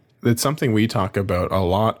think it's something we talk about a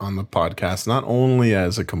lot on the podcast, not only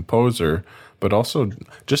as a composer, but also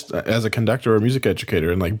just as a conductor or music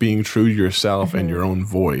educator, and being true to yourself and your own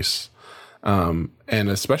voice. And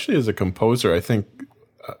especially as a composer, I think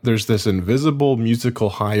there's this invisible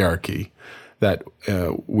musical hierarchy that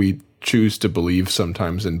we choose to believe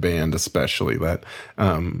sometimes in band, especially that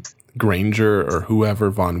Granger or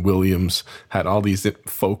whoever, Vaughan Williams, had all these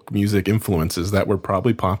folk music influences that were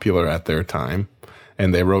probably popular at their time,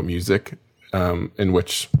 and they wrote music in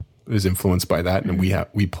which is influenced by that, and we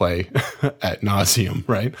play ad nauseum,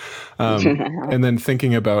 right? And then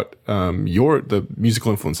thinking about the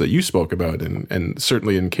musical influence that you spoke about, and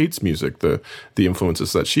certainly in Kate's music, the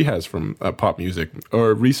influences that she has from pop music,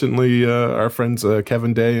 or recently our friends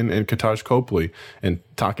Kevin Day and Kataj Copley, and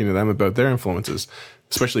talking to them about their influences.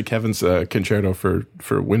 Especially Kevin's concerto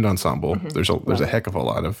for wind ensemble. There's a heck of a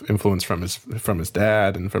lot of influence from his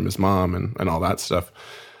dad and from his mom and all that stuff.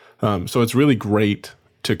 So it's really great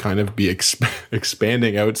to kind of be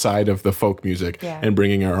expanding outside of the folk music and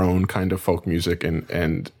bringing our own kind of folk music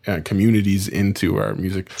and communities into our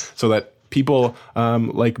music, so that people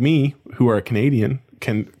like me who are Canadian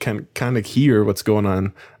can kind of hear what's going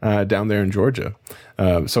on down there in Georgia.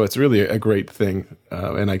 So it's really a great thing,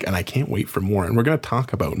 and I can't wait for more. And we're going to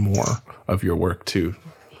talk about more of your work too.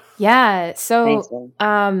 Yeah. So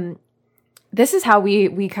this is how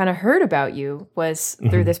we kind of heard about you, was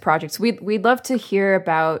through this project. So we'd love to hear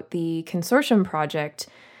about the consortium project,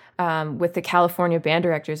 with the California Band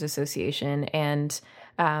Directors Association and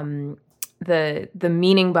the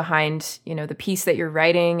meaning behind, the piece that you're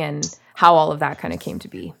writing and how all of that kind of came to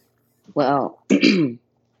be. Well,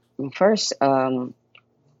 first, I'm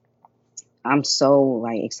so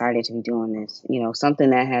excited to be doing this, something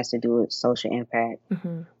that has to do with social impact.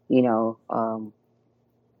 Mm-hmm.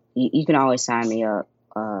 You can always sign me up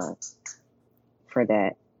for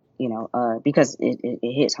that, because it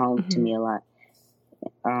hits home mm-hmm. to me a lot.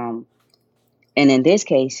 And in this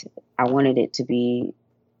case, I wanted it to be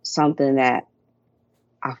something that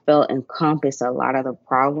I felt encompassed a lot of the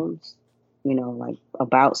problems,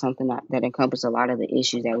 about something that encompassed a lot of the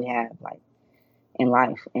issues that we have in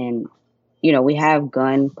life. And, we have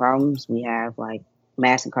gun problems, we have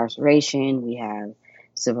mass incarceration, we have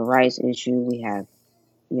civil rights issues, we have,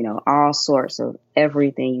 all sorts of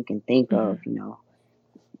everything you can think mm-hmm. of,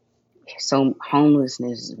 so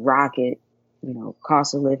homelessness, rocket,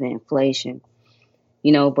 cost of living, inflation,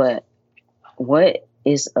 but what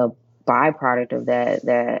is a byproduct of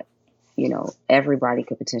that, everybody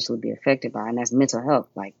could potentially be affected by, and that's mental health.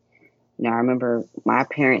 I remember my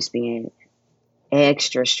parents being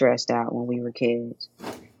extra stressed out when we were kids,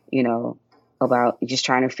 about just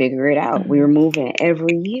trying to figure it out. Mm-hmm. We were moving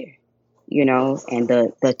every year, and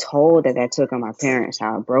the toll that took on my parents,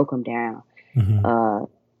 how it broke them down, mm-hmm.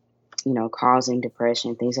 Causing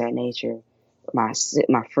depression, things of that nature. My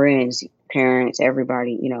friends, parents,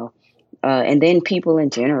 everybody, and then people in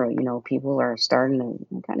general, people are starting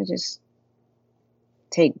to kind of just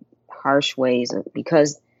take harsh ways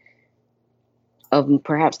because of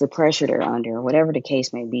perhaps the pressure they're under, or whatever the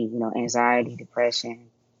case may be, anxiety, depression,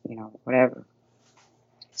 whatever.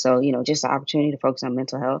 So, just the opportunity to focus on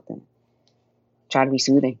mental health and try to be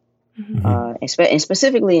soothing. Mm-hmm. And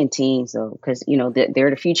specifically in teens, though, because, they're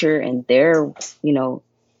the future and they're,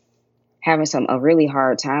 having a really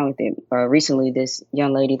hard time with it. Recently, this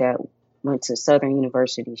young lady that went to Southern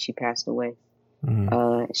University, she passed away.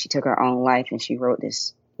 Mm-hmm. She took her own life and she wrote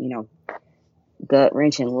this,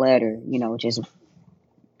 gut-wrenching letter,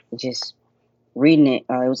 just reading it.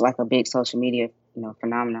 It was like a big social media,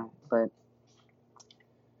 phenomenon. But,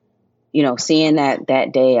 seeing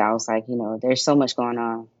that day, I was like, there's so much going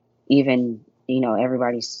on. Even,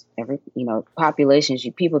 populations,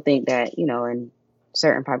 people think that, in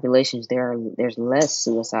certain populations, there's less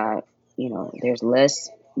suicide, there's less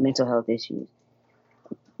mental health issues.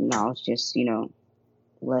 No, it's just,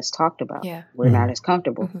 less talked about. Yeah. We're mm-hmm. not as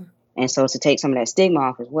comfortable. Mm-hmm. And so to take some of that stigma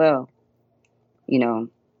off as well,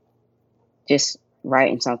 just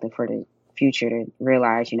writing something for the future to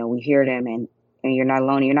realize, we hear them and you're not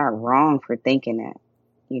alone. You're not wrong for thinking that,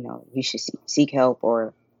 you should seek help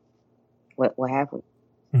or what have we.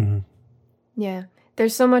 Mm-hmm. Yeah.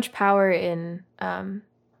 There's so much power in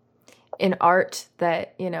art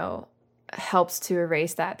that, helps to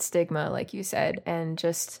erase that stigma, like you said, and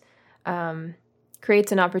just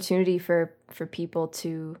creates an opportunity for people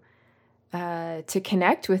to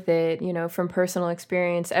connect with it, from personal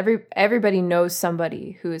experience. Everybody knows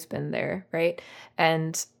somebody who has been there, right?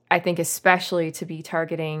 And I think especially to be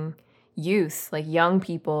targeting youth, like young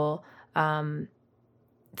people,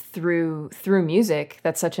 through music,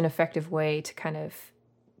 that's such an effective way to kind of,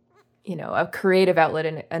 a creative outlet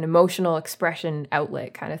and an emotional expression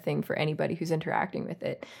outlet kind of thing for anybody who's interacting with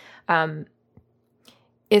it.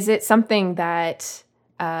 Is it something that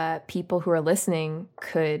people who are listening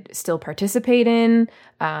could still participate in?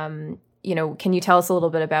 Can you tell us a little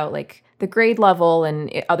bit about the grade level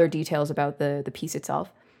and other details about the piece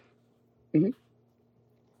itself? Mm-hmm.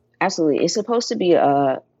 Absolutely. It's supposed to be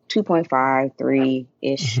a 2.5,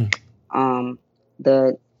 3-ish.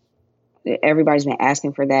 Mm-hmm. Everybody's been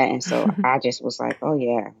asking for that. And so I just was like, oh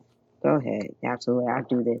yeah, go ahead. Absolutely. I'll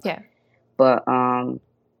do this. Yeah. But,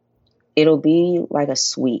 it'll be like a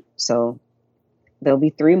suite. So there'll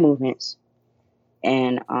be 3 movements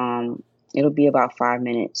and, it'll be about 5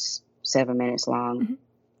 minutes, 7 minutes long,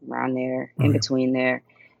 mm-hmm. around there, in between there.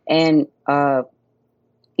 And,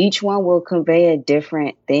 each one will convey a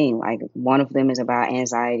different thing. Like one of them is about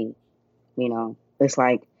anxiety. It's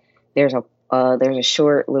like there's a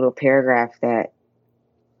short little paragraph that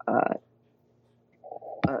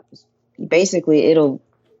basically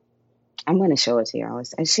I'm going to show it to you.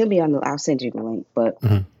 It should be I'll send you the link, but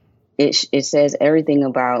mm-hmm. it says everything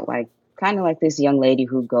about kind of like this young lady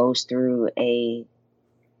who goes through a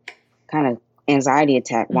kind of anxiety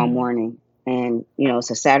attack mm-hmm. one morning. And, it's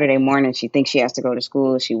a Saturday morning. She thinks she has to go to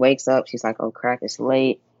school. She wakes up. She's like, oh, crap, it's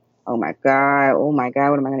late. Oh, my God. What am I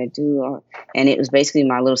going to do? And it was basically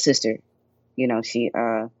my little sister. She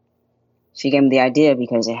gave me the idea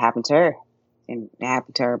because it happened to her. and it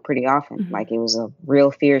happened to her pretty often. Like, it was a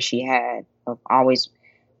real fear she had of always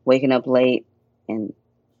waking up late and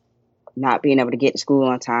not being able to get to school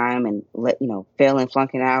on time and failing,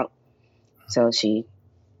 flunking out. So she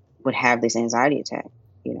would have this anxiety attack,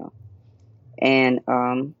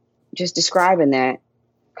 and just describing that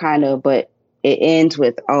kind of, but it ends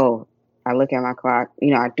with, oh, I look at my clock,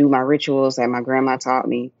 I do my rituals that my grandma taught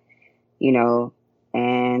me,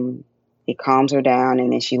 and it calms her down.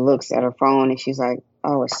 And then she looks at her phone and she's like,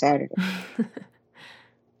 oh, it's Saturday.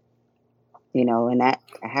 And that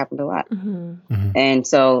happened a lot. And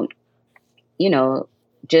so,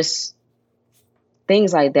 just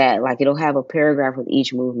things like that, like it'll have a paragraph with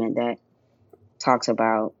each movement that talks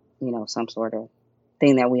about, some sort of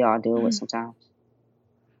thing that we all deal with sometimes.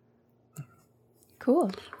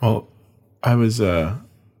 Cool. Well, I was first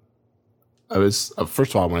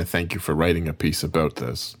of all, I want to thank you for writing a piece about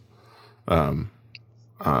this.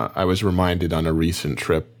 I was reminded on a recent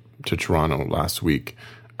trip to Toronto last week.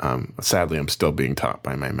 Sadly, I'm still being taught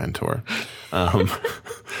by my mentor.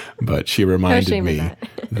 But she reminded me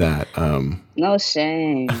that no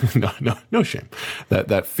shame. No shame.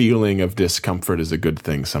 That feeling of discomfort is a good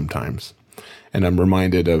thing sometimes. And I'm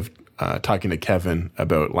reminded of talking to Kevin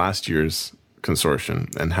about last year's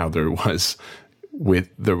consortium and how there was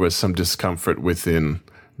some discomfort within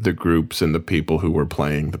the groups and the people who were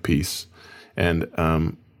playing the piece. And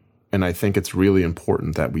I think it's really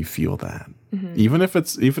important that we feel that. Even if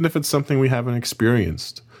it's something we haven't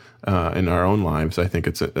experienced in our own lives, I think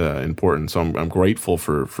it's important. So I'm grateful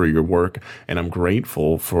for your work, and I'm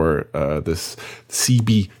grateful for this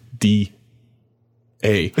CBDA.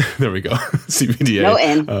 There we go, CBDA. No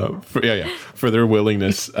N. For their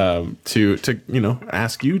willingness to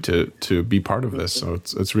ask you to be part of this. So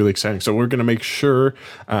it's really exciting. So we're going to make sure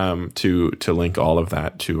to link all of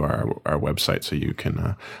that to our website, so you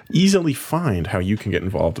can easily find how you can get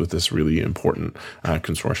involved with this really important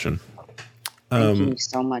consortium. Thank you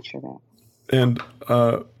so much for that. And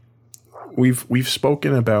we've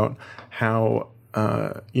spoken about how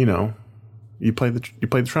you play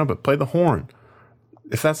the trumpet, play the horn.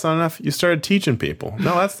 If that's not enough, you started teaching people.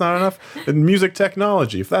 No, that's not enough. Music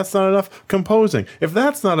technology. If that's not enough, composing. If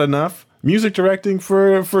that's not enough, music directing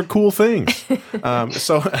for cool things.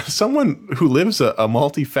 So someone who lives a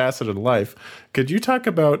multifaceted life, could you talk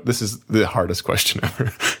about, this is the hardest question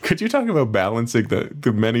ever, could you talk about balancing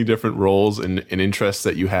the many different roles and interests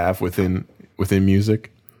that you have within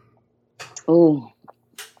music? Ooh.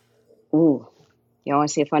 You want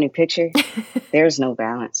to see a funny picture? There's no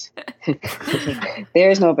balance.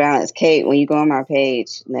 There's no balance. Kate, when you go on my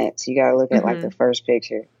page next, you got to look at like the first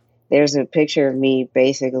picture. There's a picture of me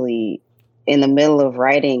basically in the middle of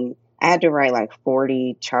writing. I had to write like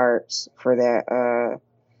 40 charts for that,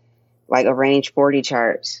 arrange 40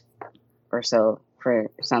 charts or so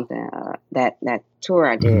for something, that tour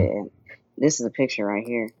I did. This is a picture right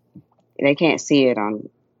here. They can't see it on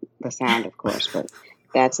the sound, of course, but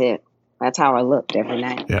that's it. That's how I looked every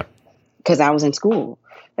night. Yeah. Because I was in school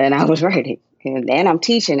and I was writing, and I'm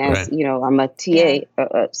teaching as, I'm a TA.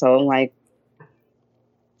 So I'm like,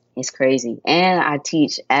 it's crazy. And I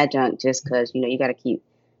teach adjunct just because, you got to keep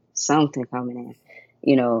something coming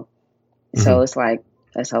in, So it's like,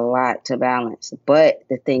 it's a lot to balance. But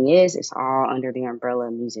the thing is, it's all under the umbrella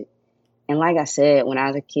of music. And like I said, when I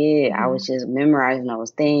was a kid, I was just memorizing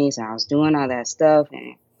those things, and I was doing all that stuff.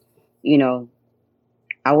 And,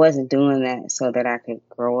 I wasn't doing that so that I could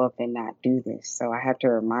grow up and not do this. So I have to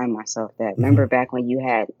remind myself that. Remember back when you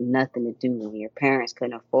had nothing to do, when your parents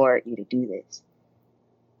couldn't afford you to do this.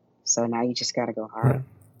 So now you just got to go hard. Right.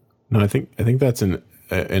 No, I think that's an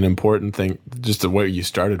important thing. Just the way you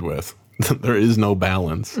started with, there is no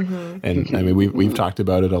balance, and I mean we've talked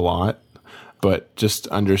about it a lot. But just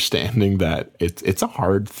understanding that it's a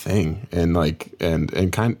hard thing, and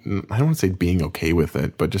kind, I don't want to say being okay with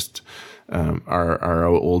it, but just our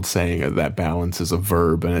old saying that balance is a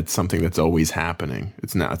verb, and it's something that's always happening.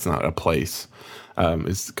 It's not a place.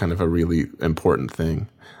 It's kind of a really important thing.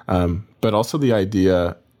 But also the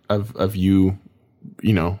idea of you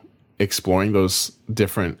exploring those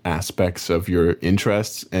different aspects of your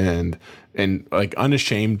interests and like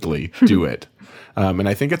unashamedly do it. And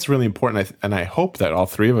I think it's really important. And I hope that all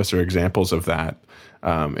three of us are examples of that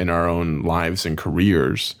in our own lives and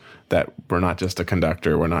careers, that we're not just a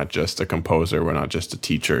conductor, we're not just a composer, we're not just a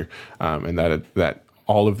teacher, and that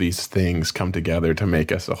all of these things come together to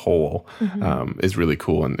make us a whole is really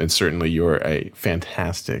cool. And certainly you're a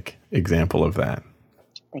fantastic example of that.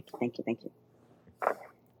 Thank you.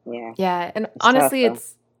 Yeah. Yeah. And honestly,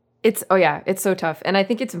 it's so tough. And I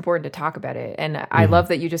think it's important to talk about it. And I love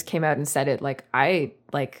that you just came out and said it. Like,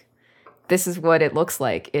 this is what it looks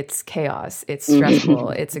like. It's chaos. It's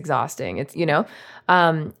stressful. It's exhausting. It's,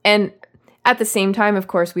 and at the same time, of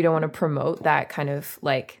course, we don't want to promote that kind of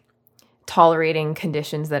like tolerating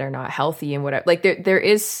conditions that are not healthy and whatever. Like there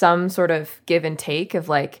is some sort of give and take of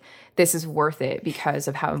like, this is worth it because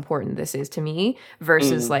of how important this is to me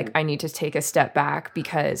versus like, I need to take a step back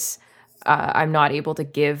because I'm not able to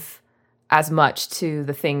give as much to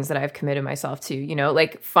the things that I've committed myself to,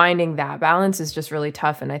 like finding that balance is just really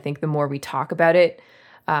tough. And I think the more we talk about it,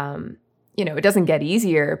 it doesn't get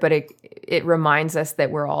easier, but it reminds us that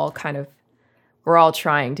we're all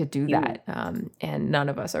trying to do that. And none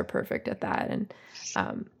of us are perfect at that. And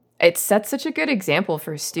it sets such a good example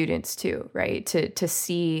for students too, right? To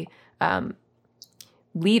see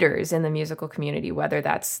leaders in the musical community, whether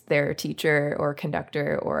that's their teacher or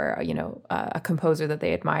conductor or, a composer that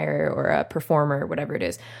they admire or a performer, whatever it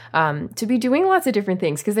is, to be doing lots of different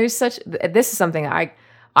things. Because this is something I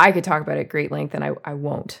could talk about at great length, and I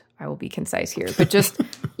won't. I will be concise here. But just,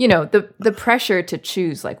 the pressure to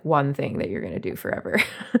choose like one thing that you're going to do forever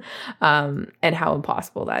and how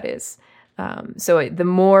impossible that is. So the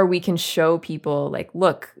more we can show people like,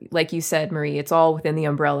 look, like you said, Marie, it's all within the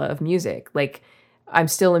umbrella of music. Like I'm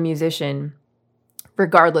still a musician,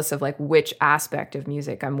 regardless of like which aspect of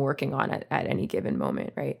music I'm working on at any given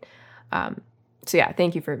moment. Right. So yeah,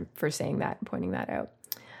 thank you for saying that and pointing that out.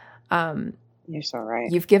 You're so right.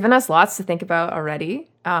 You've given us lots to think about already,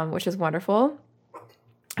 which is wonderful.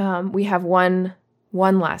 We have one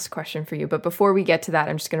last question for you. But before we get to that,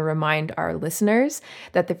 I'm just going to remind our listeners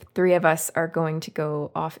that the three of us are going to go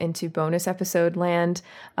off into bonus episode land,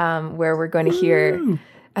 where we're going to hear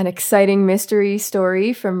an exciting mystery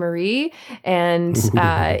story from Marie. And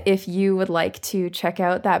if you would like to check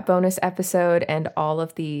out that bonus episode and all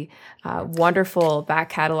of the wonderful back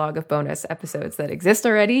catalog of bonus episodes that exist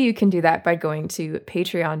already, you can do that by going to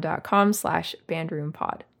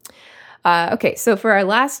patreon.com/bandroompod. Okay, so for our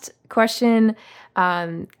last question,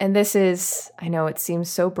 and this is, I know it seems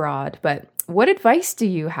so broad, but what advice do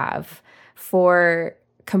you have for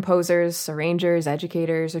composers, arrangers,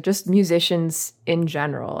 educators, or just musicians in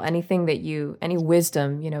general? Anything that any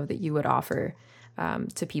wisdom, that you would offer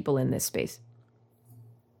to people in this space?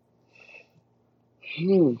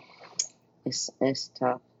 It's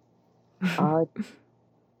tough.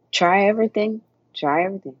 Try everything.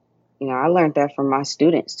 I learned that from my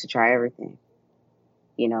students to try everything.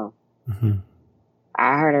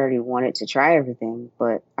 I had already wanted to try everything,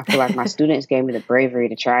 but I feel like my students gave me the bravery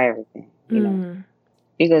to try everything,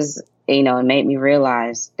 because, it made me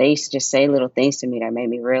realize, they used to just say little things to me that made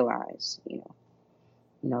me realize,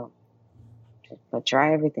 but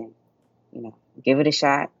try everything, give it a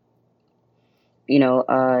shot.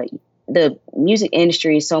 The music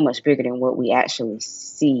industry is so much bigger than what we actually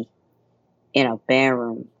see in a band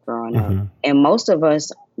room growing up. And most of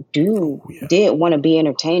us did want to be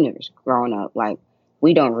entertainers growing up. Like,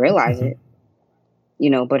 we don't realize it,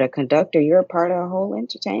 but a conductor, you're a part of a whole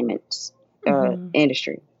entertainment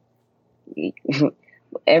industry.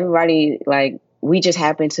 Everybody, like, we just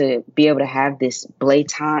happen to be able to have this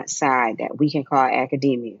blatant side that we can call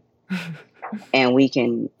academia. And we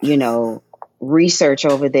can, research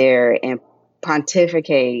over there and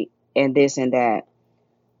pontificate and this and that.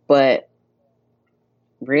 But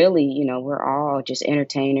really, we're all just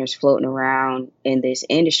entertainers floating around in this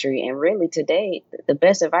industry. And really today, the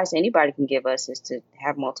best advice anybody can give us is to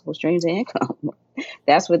have multiple streams of income.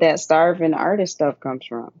 That's where that starving artist stuff comes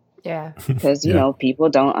from. Yeah. Because, people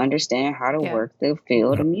don't understand how to work the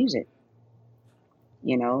field of music,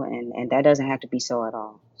 and that doesn't have to be so at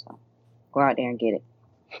all. So go out there and get it.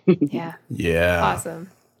 Yeah. Yeah. Awesome.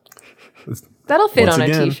 That'll fit on a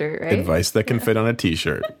t-shirt, right? Advice that can fit on a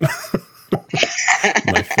t-shirt.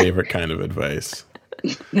 My favorite kind of advice.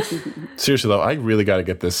 Seriously though, I really got to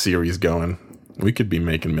get this series going. We could be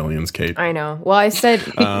making millions, Kate. I know. Well, I said,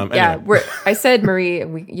 anyway. I said, Marie,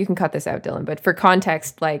 you can cut this out, Dylan, but for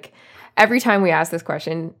context, like every time we ask this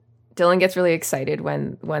question, Dylan gets really excited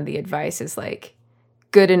when the advice is like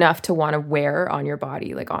good enough to want to wear on your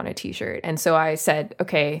body, like on a t-shirt. And so I said,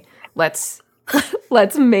 okay, let's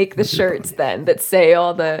make the shirts then that say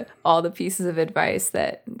all the pieces of advice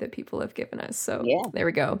that people have given us. So there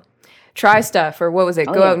we go. Try stuff, or what was it?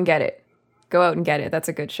 Go out and get it. Go out and get it. That's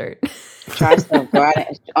a good shirt. Try stuff. Go out.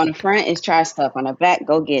 On the front is try stuff. On the back,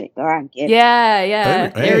 go get it. Go out and get it. Yeah.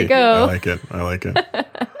 There we go. I like it.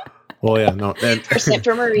 Well, yeah, no. And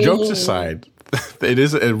for Marie. Jokes aside, it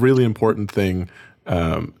is a really important thing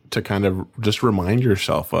to kind of just remind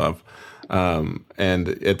yourself of. And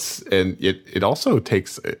it also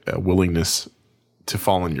takes a willingness to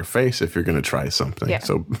fall on your face if you're going to try something. Yeah.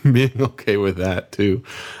 So being okay with that too.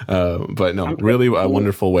 But no, really a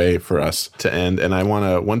wonderful way for us to end. And I want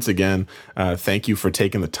to once again thank you for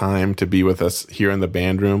taking the time to be with us here in the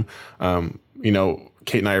band room.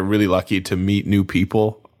 Kate and I are really lucky to meet new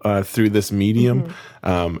people through this medium.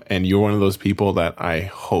 And you're one of those people that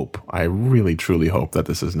I really truly hope that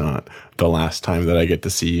this is not the last time that I get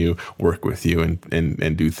to see you, work with you,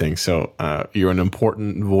 and do things. So you're an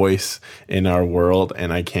important voice in our world,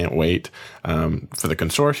 and I can't wait for the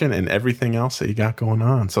consortium and everything else that you got going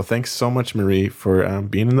on. So thanks so much, Marie, for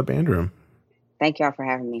being in the band room. Thank y'all for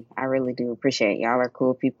having me. I really do appreciate it. Y'all are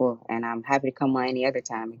cool people, and I'm happy to come on any other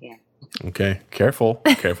time again. Okay, careful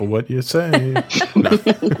what you say. No.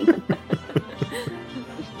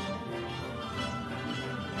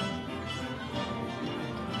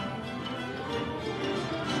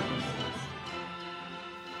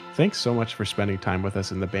 Thanks so much for spending time with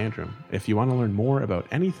us in the band room. If you want to learn more about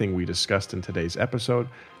anything we discussed in today's episode,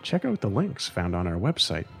 check out the links found on our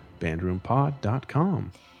website,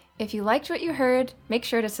 bandroompod.com. If you liked what you heard, make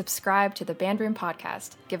sure to subscribe to the Bandroom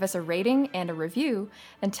Podcast, give us a rating and a review,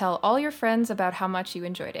 and tell all your friends about how much you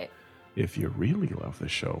enjoyed it. If you really love the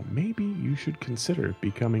show, maybe you should consider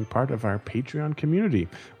becoming part of our Patreon community,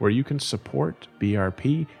 where you can support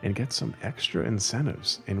BRP and get some extra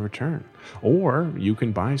incentives in return. Or you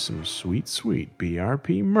can buy some sweet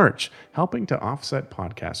BRP merch, helping to offset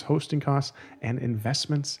podcast hosting costs and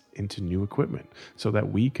investments into new equipment, so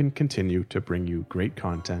that we can continue to bring you great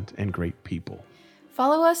content and great people.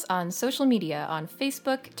 Follow us on social media on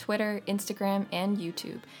Facebook, Twitter, Instagram, and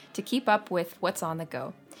YouTube to keep up with what's on the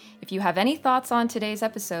go. If you have any thoughts on today's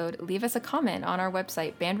episode, leave us a comment on our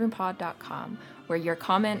website, bandroompod.com, where your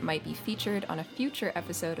comment might be featured on a future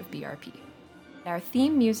episode of BRP. Our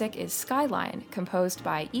theme music is Skyline, composed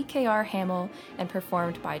by EKR Hamill and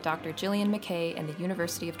performed by Dr. Gillian McKay and the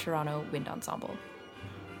University of Toronto Wind Ensemble.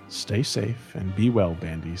 Stay safe and be well,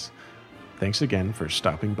 bandies. Thanks again for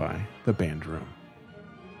stopping by the Band Room.